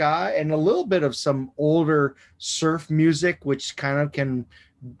wave ska, and a little bit of some older surf music, which kind of can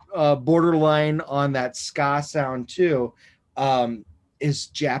borderline on that ska sound too. Um, is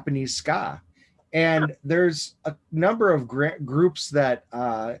Japanese ska. And there's a number of groups that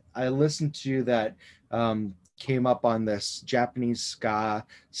I listened to that came up on this Japanese ska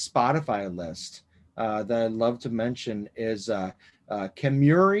Spotify list that I'd love to mention is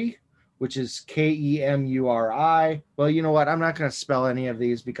Kemuri, which is Kemuri. Well, you know what? I'm not going to spell any of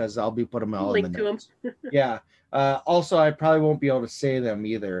these because I'll be putting them all in the Link to them. notes. Yeah. Also, I probably won't be able to say them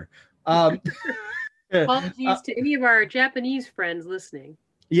either. Um, uh, Apologies to any of our Japanese friends listening.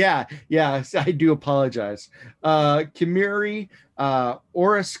 yeah, I do apologize. Kimiri,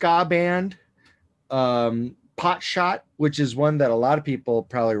 Aura Ska Band, Pot Shot, which is one that a lot of people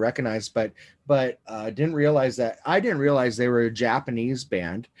probably recognize, but didn't realize that. I didn't realize they were a Japanese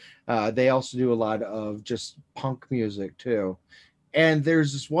band. They also do a lot of just punk music too. And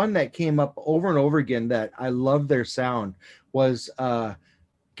there's this one that came up over and over again that I love their sound was Gelu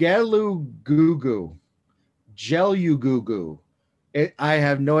Gugu. Gelugugu. I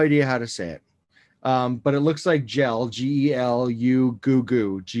have no idea how to say it, but it looks like gel, Gelu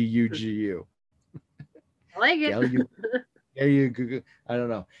Gugu, Gugu. I like it. Gelu, Gugu. I don't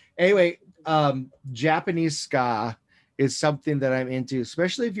know. Anyway, Japanese ska is something that I'm into,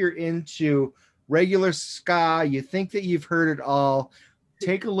 especially if you're into regular ska. You think that you've heard it all.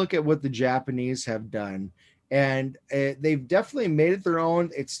 Take a look at what the Japanese have done, and they've definitely made it their own.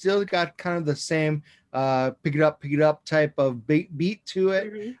 It's still got kind of the same pick it up type of beat to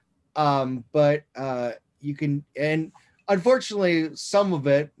it. Hmm. But you can, and unfortunately, some of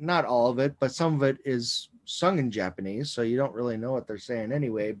it, not all of it, but some of it is sung in Japanese, so you don't really know what they're saying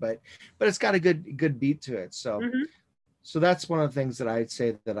anyway. But it's got a good beat to it. Hmm. So that's one of the things that I'd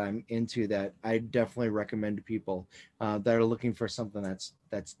say that I'm into that I definitely recommend to people that are looking for something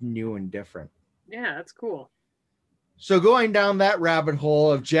that's new and different. Yeah, that's cool. So going down that rabbit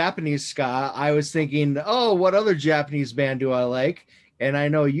hole of Japanese ska, I was thinking, oh, what other Japanese band do I like? And I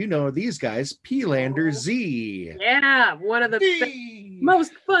know you know these guys, P-Lander Oh, Z. yeah, one of the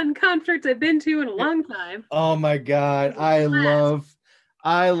most fun concerts I've been to in a long time. Oh my God, Blast.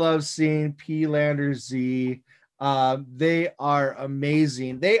 I love seeing P-Lander Z. They are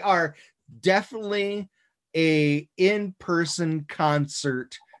amazing. They are definitely a in-person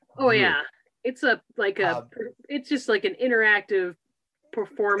concert Oh group. yeah, it's a like a Uh, it's just like an interactive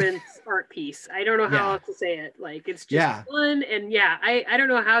performance art piece. I don't know how yeah, else to say it. Like it's just yeah. fun, and yeah, I don't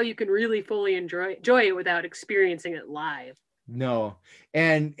know how you can really fully enjoy it without experiencing it live. No.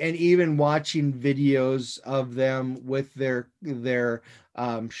 And even watching videos of them with their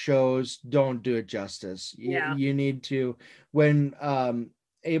shows don't do it justice. Yeah. You need to, when they're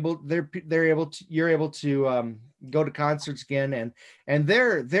able to, you're able to go to concerts again, and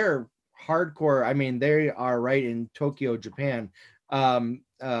they're hardcore. I mean, they are right in Tokyo, Japan.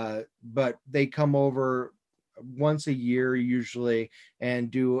 But they come over once a year usually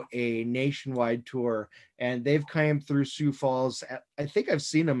and do a nationwide tour, and they've come through Sioux Falls. I think I've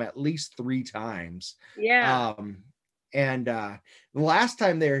seen them at least 3 times. Yeah. And the last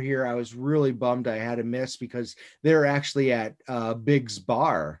time they were here, I was really bummed I had to miss, because they're actually at Big's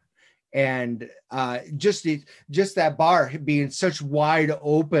Bar, and just that bar being such wide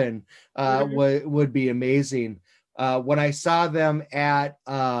open would be amazing. When I saw them at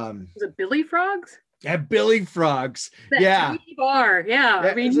Was it Billy Frogs? At Billy Frogs, that yeah, bar, yeah.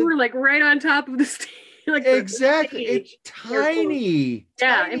 I mean, you were like right on top of the stage, like exactly. It's tiny,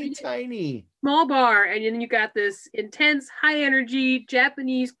 yeah, tiny. Small bar, and then you got this intense, high energy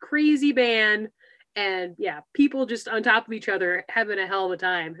Japanese crazy band, and yeah, people just on top of each other having a hell of a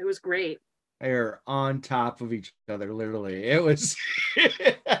time. It was great. They're on top of each other, literally. It was.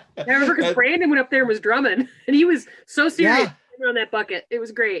 I remember because Brandon went up there and was drumming, and he was so serious on that bucket. It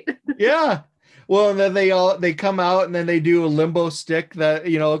was great. Yeah. Well, and then they come out, and then they do a limbo stick that,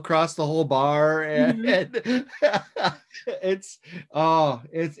 across the whole bar, and it's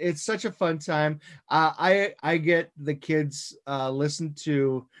such a fun time. I get the kids listen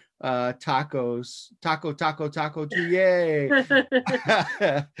to tacos, taco too, yay.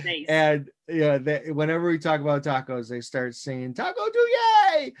 Nice. And yeah, whenever we talk about tacos, they start singing taco too,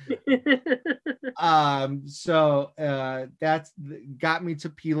 yay. So that's got me to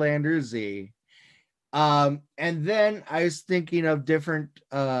P-Lander Z. And then I was thinking of different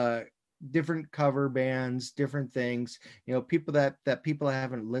cover bands, different things, people that people I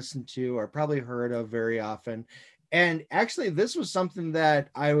haven't listened to or probably heard of very often. And actually, this was something that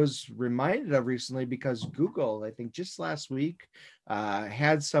I was reminded of recently, because Google, I think just last week,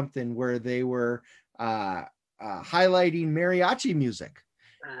 had something where they were highlighting mariachi music.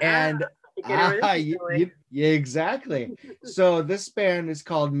 And yeah, exactly. So this band is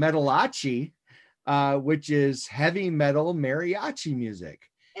called Metalachi, which is heavy metal mariachi music.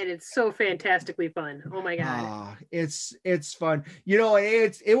 And it's so fantastically fun. Oh my god. It's fun.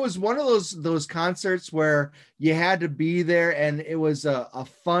 It was one of those concerts where you had to be there, and it was a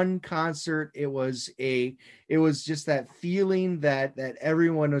fun concert. It was just that feeling that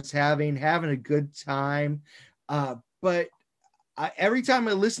everyone was having a good time. But every time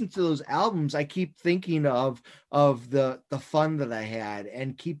I listen to those albums, I keep thinking of the fun that I had,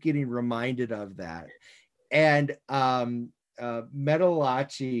 and keep getting reminded of that. And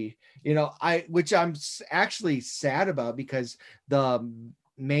Metalachi, which I'm actually sad about, because the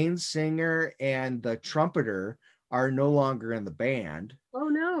main singer and the trumpeter are no longer in the band. Oh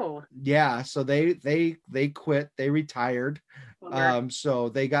no. Yeah, so they quit, they retired. So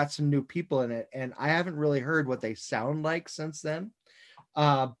they got some new people in it, and I haven't really heard what they sound like since then.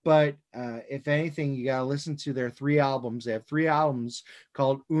 But if anything, you gotta listen to their 3 albums. They have 3 albums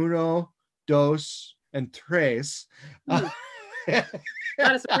called Uno, Dos, and Tres. A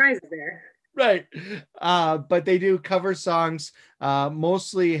lot of surprises there. Right. But they do cover songs,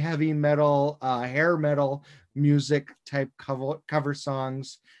 mostly heavy metal, hair metal music type cover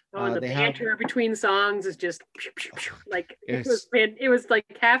songs. And the banter between songs is just like it was like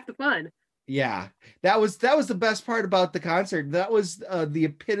half the fun. Yeah, that was the best part about the concert. That was the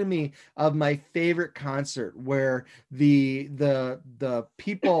epitome of my favorite concert, where the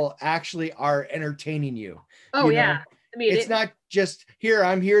people actually are entertaining you. Oh, yeah. I mean, it's not just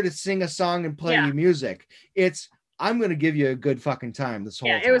I'm here to sing a song and play you music. It's I'm going to give you a good fucking time this whole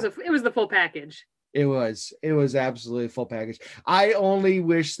time. It was the full package. It was absolutely a full package. I only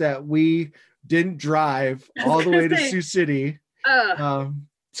wish that we didn't drive all the way to Sioux City. Not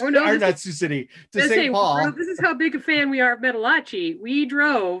Sioux City, to St. Paul. This is how big a fan we are of Metalachi. We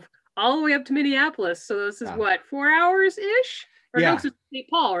drove all the way up to Minneapolis. So this is what, 4 hours ish? Or no, it's St.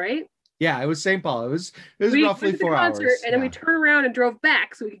 Paul, right? Yeah, it was St. Paul. It was roughly 4 hours. And then we turned around and drove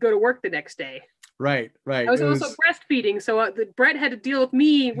back so we could go to work the next day. Right. I was also breastfeeding, so Brett had to deal with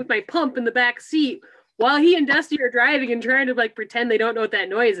me with my pump in the back seat while he and Dusty are driving and trying to like pretend they don't know what that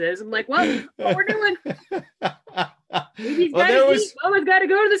noise is. I'm like, well, that's what we're doing. Mama's got to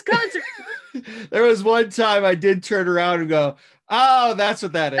go to this concert. There was one time I did turn around and go, "Oh, that's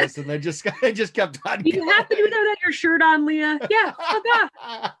what that is," and they just kept on. You have to do that without your shirt on, Leah. Yeah,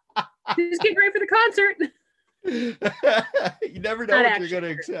 just get ready for the concert. You never know what you're going to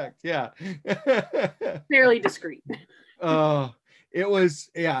expect. Yeah. Fairly discreet. Oh, it was,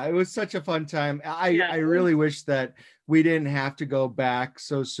 yeah, it was such a fun time. I Yeah. really wish that we didn't have to go back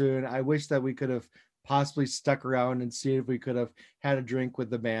so soon. I wish that we could have possibly stuck around and see if we could have had a drink with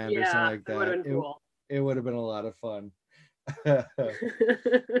the band or something Yeah, like that would that. have been cool. It would have been a lot of fun.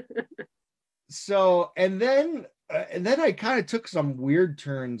 So, and then I kind of took some weird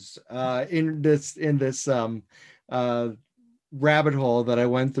turns in this uh rabbit hole that I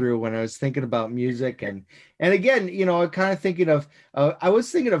went through when I was thinking about music, and again, you know, kind of thinking of I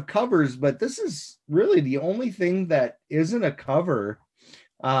was thinking of covers, but this is really the only thing that isn't a cover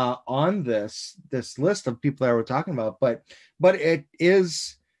on this list of people that we're talking about, but it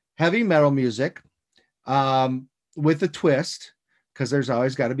is heavy metal music with a twist, because there's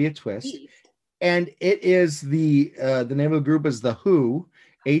always got to be a twist. And it is the name of the group is the Who,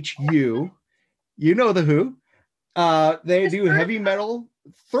 HU. You know the Who. They do heavy metal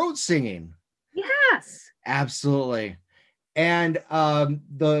throat singing. Yes. Absolutely. And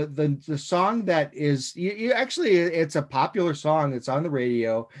the song that is you actually, it's a popular song. It's on the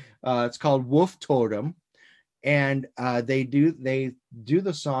radio. It's called Wolf Totem, and they do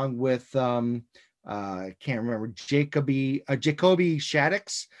the song with I can't remember, Jacoby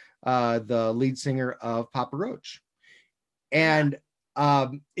Shaddix, the lead singer of Papa Roach, and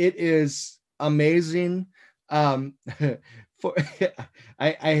it is amazing. Um, for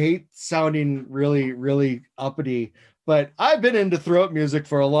I hate sounding really uppity, but I've been into throat music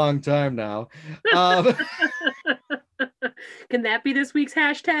for a long time now. Can that be this week's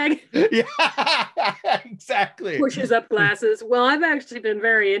hashtag? Yeah, exactly. Pushes up glasses. Well, I've actually been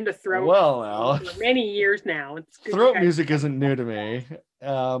very into throat for many years now. It's throat music isn't new to me.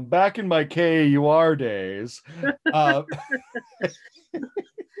 Back in my KUR days,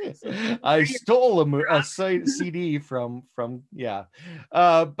 I stole a CD from yeah.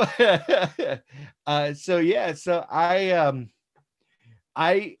 So yeah, so I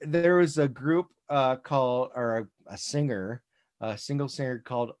there was a group called, or a singer, a single singer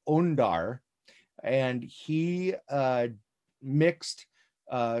called Ondar, and he mixed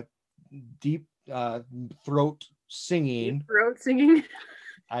deep throat singing. Deep throat singing.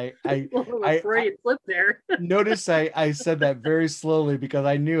 I Freudian slip there. Notice I said that very slowly because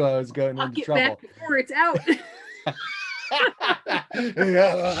I knew I was going into trouble. Back before it's out.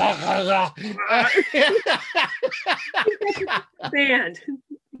 Band.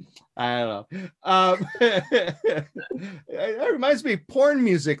 I don't know. It reminds me of porn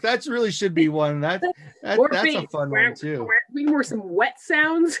music. That's really should be one. That's a fun one too. We were some wet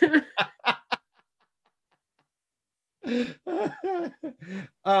sounds. But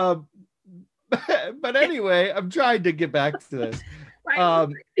anyway, I'm trying to get back to this.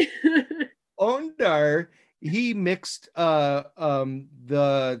 Ondar, he mixed the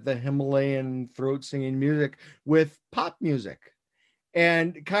Himalayan throat singing music with pop music,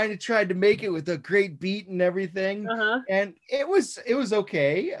 and kind of tried to make it with a great beat and everything. And it was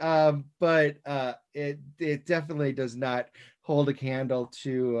okay, but it definitely does not hold a candle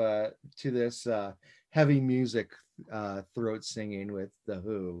to this heavy music throat singing with the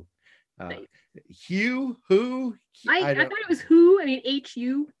Who. Who? I thought it was Who. I mean,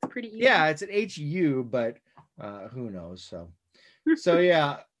 HU. It's pretty easy. Yeah, it's an HU, but who knows? So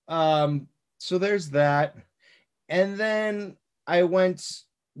yeah. So there's that, and then I went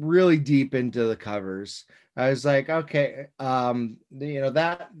really deep into the covers. I was like, okay, you know,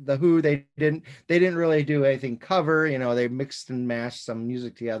 that the Who, they didn't really do anything cover. You know, they mixed and mashed some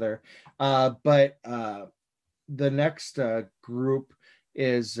music together. But the next group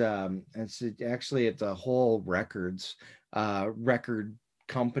is it's a whole record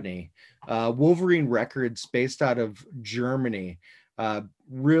company, Wolverine Records, based out of Germany.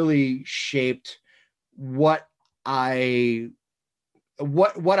 Really shaped what I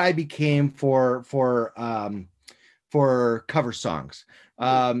became for cover songs.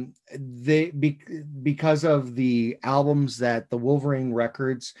 Because of the albums that the Wolverine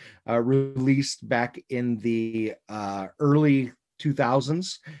Records released back in the early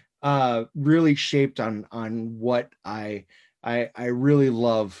 2000s, really shaped on what I really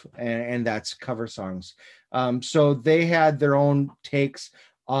love, and that's cover songs. So they had their own takes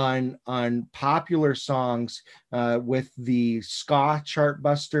on popular songs with the Ska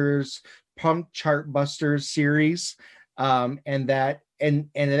Chartbusters, Punk Chartbusters series, and that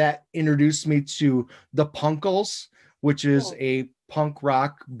introduced me to the Punkles, which is a punk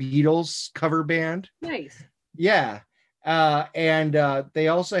rock Beatles cover band. Nice. Yeah. And they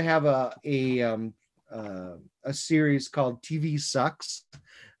also have a series called TV Sucks,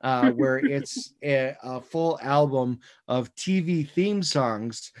 where it's a full album of TV theme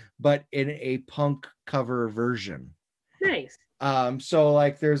songs, but in a punk cover version. Nice. So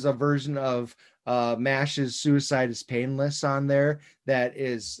like there's a version of Mash's Suicide is Painless on there that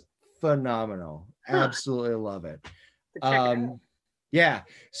is phenomenal. Absolutely love it. Check it out. Yeah.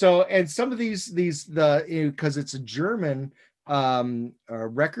 So, and some of these because it's a German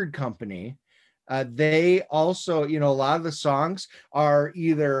record company, they also, a lot of the songs are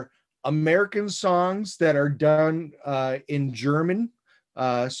either American songs that are done in German.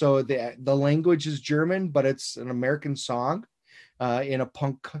 So the language is German, but it's an American song in a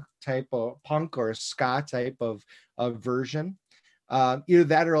punk or a ska type of version. Either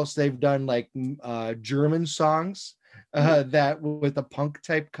that or else they've done like German songs that with a punk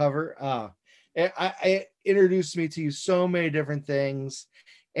type cover. It introduced me to so many different things,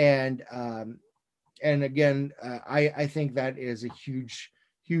 and again, I think that is a huge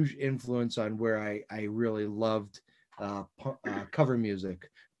influence on where I really loved cover music,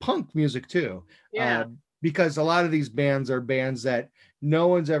 punk music too. Yeah. Because a lot of these bands are bands that no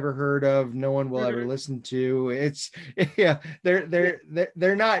one's ever heard of, no one will ever listen to. It's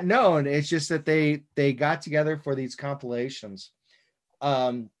they're not known. It's just that they got together for these compilations.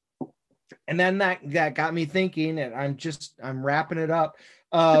 And then that got me thinking, and I'm wrapping it up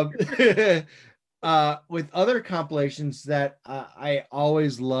with other compilations that I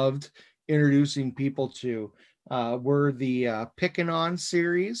always loved introducing people to were the Pickin' On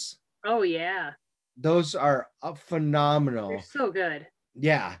series. Oh yeah. Those are phenomenal. They're so good.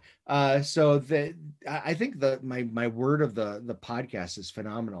 Yeah. So I think my word of the podcast is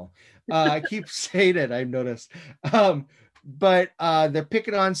phenomenal. I keep saying it, I've noticed. But the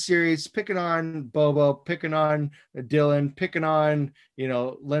Pickin' On series, picking on Bobo, picking on Dylan, picking on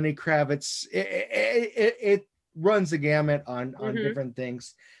Lenny Kravitz. It runs the gamut on different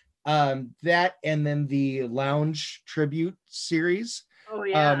things. That, and then the Lounge Tribute series. Oh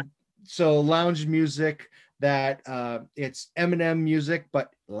yeah. So lounge music that it's Eminem music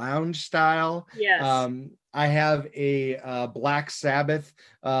but lounge style. Yes. I have a Black Sabbath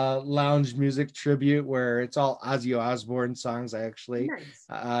lounge music tribute where it's all Ozzy Osbourne songs actually.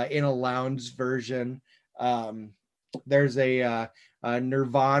 Nice. In a lounge version. There's a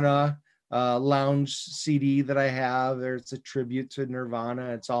Nirvana lounge CD that I have. There's a tribute to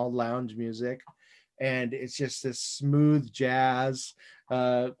Nirvana. It's all lounge music, and it's just this smooth jazz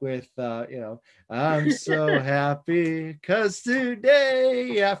with I'm so happy because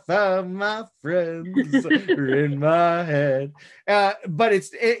today I found my friends in my head. But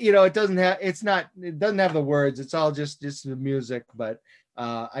it doesn't have the words. It's all just the music. But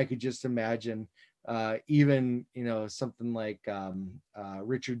I could just imagine even something like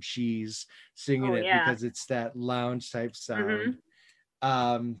Richard Cheese singing because it's that lounge type sound.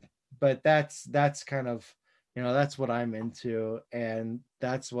 But that's kind of that's what I'm into, and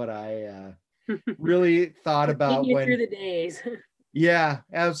that's what I really thought about when through the days. Yeah,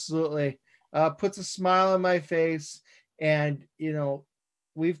 absolutely. Puts a smile on my face, and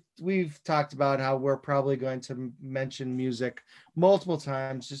we've talked about how we're probably going to mention music multiple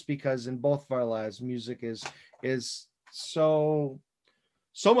times, just because in both of our lives music is so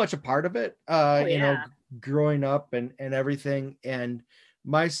much a part of it. Growing up and everything. And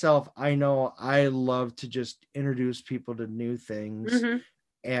myself, I know I love to just introduce people to new things.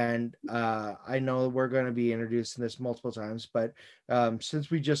 And I know we're going to be introducing this multiple times, but since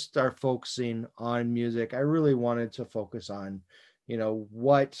we just are focusing on music, I really wanted to focus on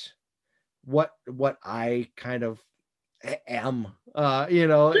what I kind of am,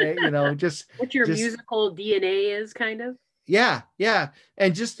 just what your musical DNA is, kind of. Yeah.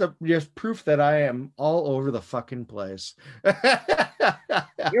 And just proof that I am all over the fucking place.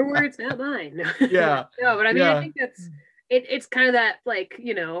 Your words, not mine. Yeah. No, but I mean, I think it's kind of that, like,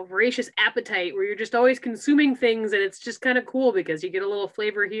 voracious appetite where you're just always consuming things, and it's just kind of cool because you get a little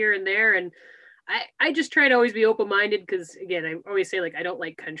flavor here and there. And I just try to always be open-minded, because again, I always say, like, I don't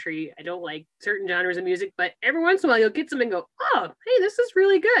like country, I don't like certain genres of music, but every once in a while you'll get something and go, oh, hey, this is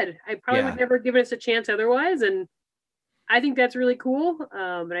really good. I probably would never give it a chance otherwise. And I think that's really cool.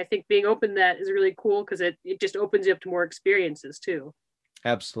 And I think being open to that is really cool, because it just opens you up to more experiences too.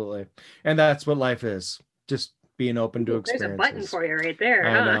 Absolutely. And that's what life is. Just being open to experiences. There's a button for you right there.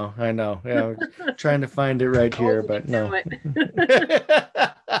 I know. Yeah, I'm trying to find it right here, but no.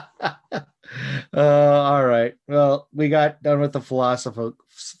 All right. Well, we got done with the philosophical.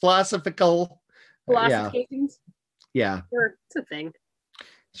 Philosophications? Yeah. Sure. It's a thing.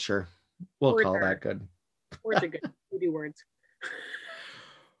 Sure. We'll call that good. Words are good. We do words.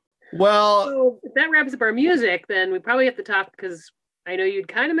 Well, so if that wraps up our music, then we probably have to talk, because I know you'd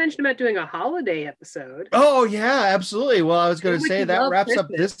kind of mentioned about doing a holiday episode. Oh yeah, absolutely. Well, I was going to say that wraps up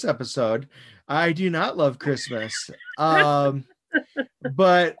this episode. I do not love Christmas.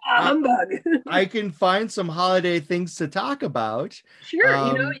 But Humbug. I can find some holiday things to talk about. Sure,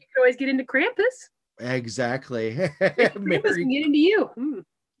 you can always get into Krampus. Exactly. Krampus can get into you.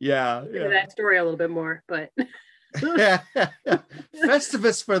 Yeah, that story a little bit more, but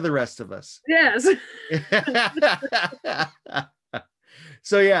Festivus for the rest of us. Yes.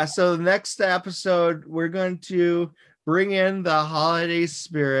 So the next episode we're going to bring in the holiday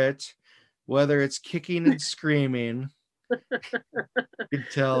spirit, whether it's kicking and screaming. You can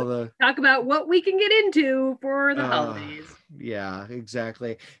tell talk about what we can get into for the holidays. Yeah,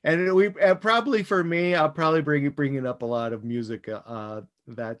 exactly. And we probably, for me, I'll probably bringing up a lot of music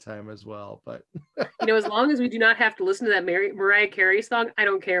that time as well. But as long as we do not have to listen to that Mariah Carey song, I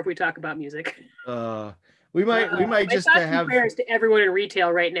don't care if we talk about music. We might just have prayers to everyone in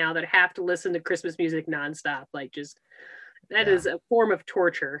retail right now that have to listen to Christmas music nonstop. Like, just that is a form of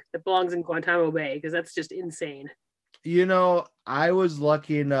torture that belongs in Guantanamo Bay, because that's just insane. I was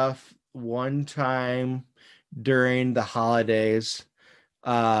lucky enough one time during the holidays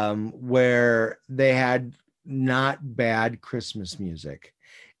where they had not bad Christmas music.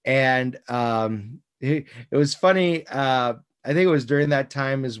 And it was funny. I think it was during that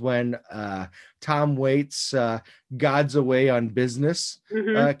time is when Tom Waits' God's Away on Business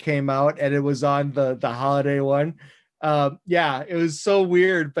came out, and it was on the holiday one. It was so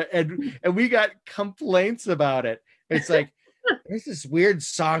weird, but and we got complaints about it. It's like, there's this weird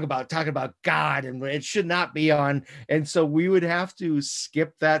song about talking about God, and it should not be on. And so we would have to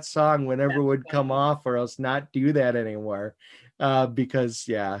skip that song whenever it would come off, or else not do that anymore. Because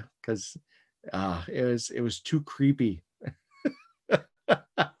it was too creepy.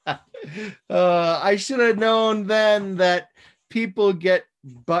 I should have known then that people get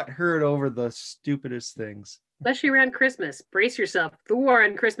butthurt over the stupidest things. Especially around Christmas. Brace yourself. The war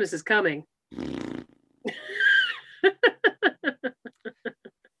on Christmas is coming.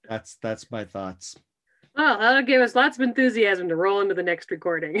 That's my thoughts. Well, that'll give us lots of enthusiasm to roll into the next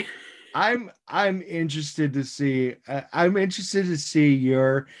recording. I'm interested to see. I'm interested to see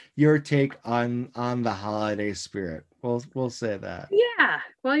your take on the holiday spirit. We'll say that. Yeah.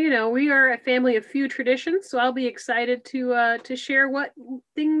 Well, we are a family of few traditions, so I'll be excited to share what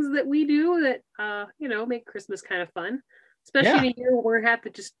things that we do that make Christmas kind of fun, especially in a year where we're have to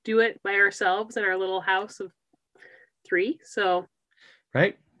just do it by ourselves in our little house of 3. So.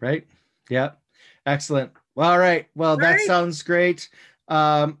 Right. Yeah. Excellent. Well, all right. Well, that sounds great.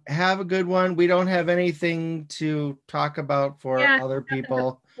 Have a good one. We don't have anything to talk about for other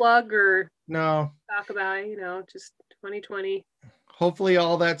people. Plug or no. Talk about, just 2020. Hopefully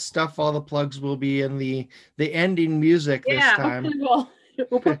all that stuff, all the plugs will be in the ending music this time.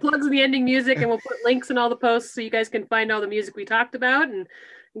 We'll put plugs in the ending music, and we'll put links in all the posts so you guys can find all the music we talked about and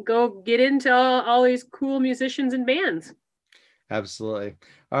go get into all these cool musicians and bands. Absolutely.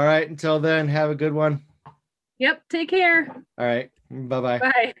 All right. Until then, have a good one. Yep. Take care. All right. Bye-bye.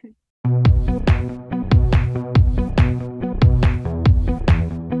 Bye.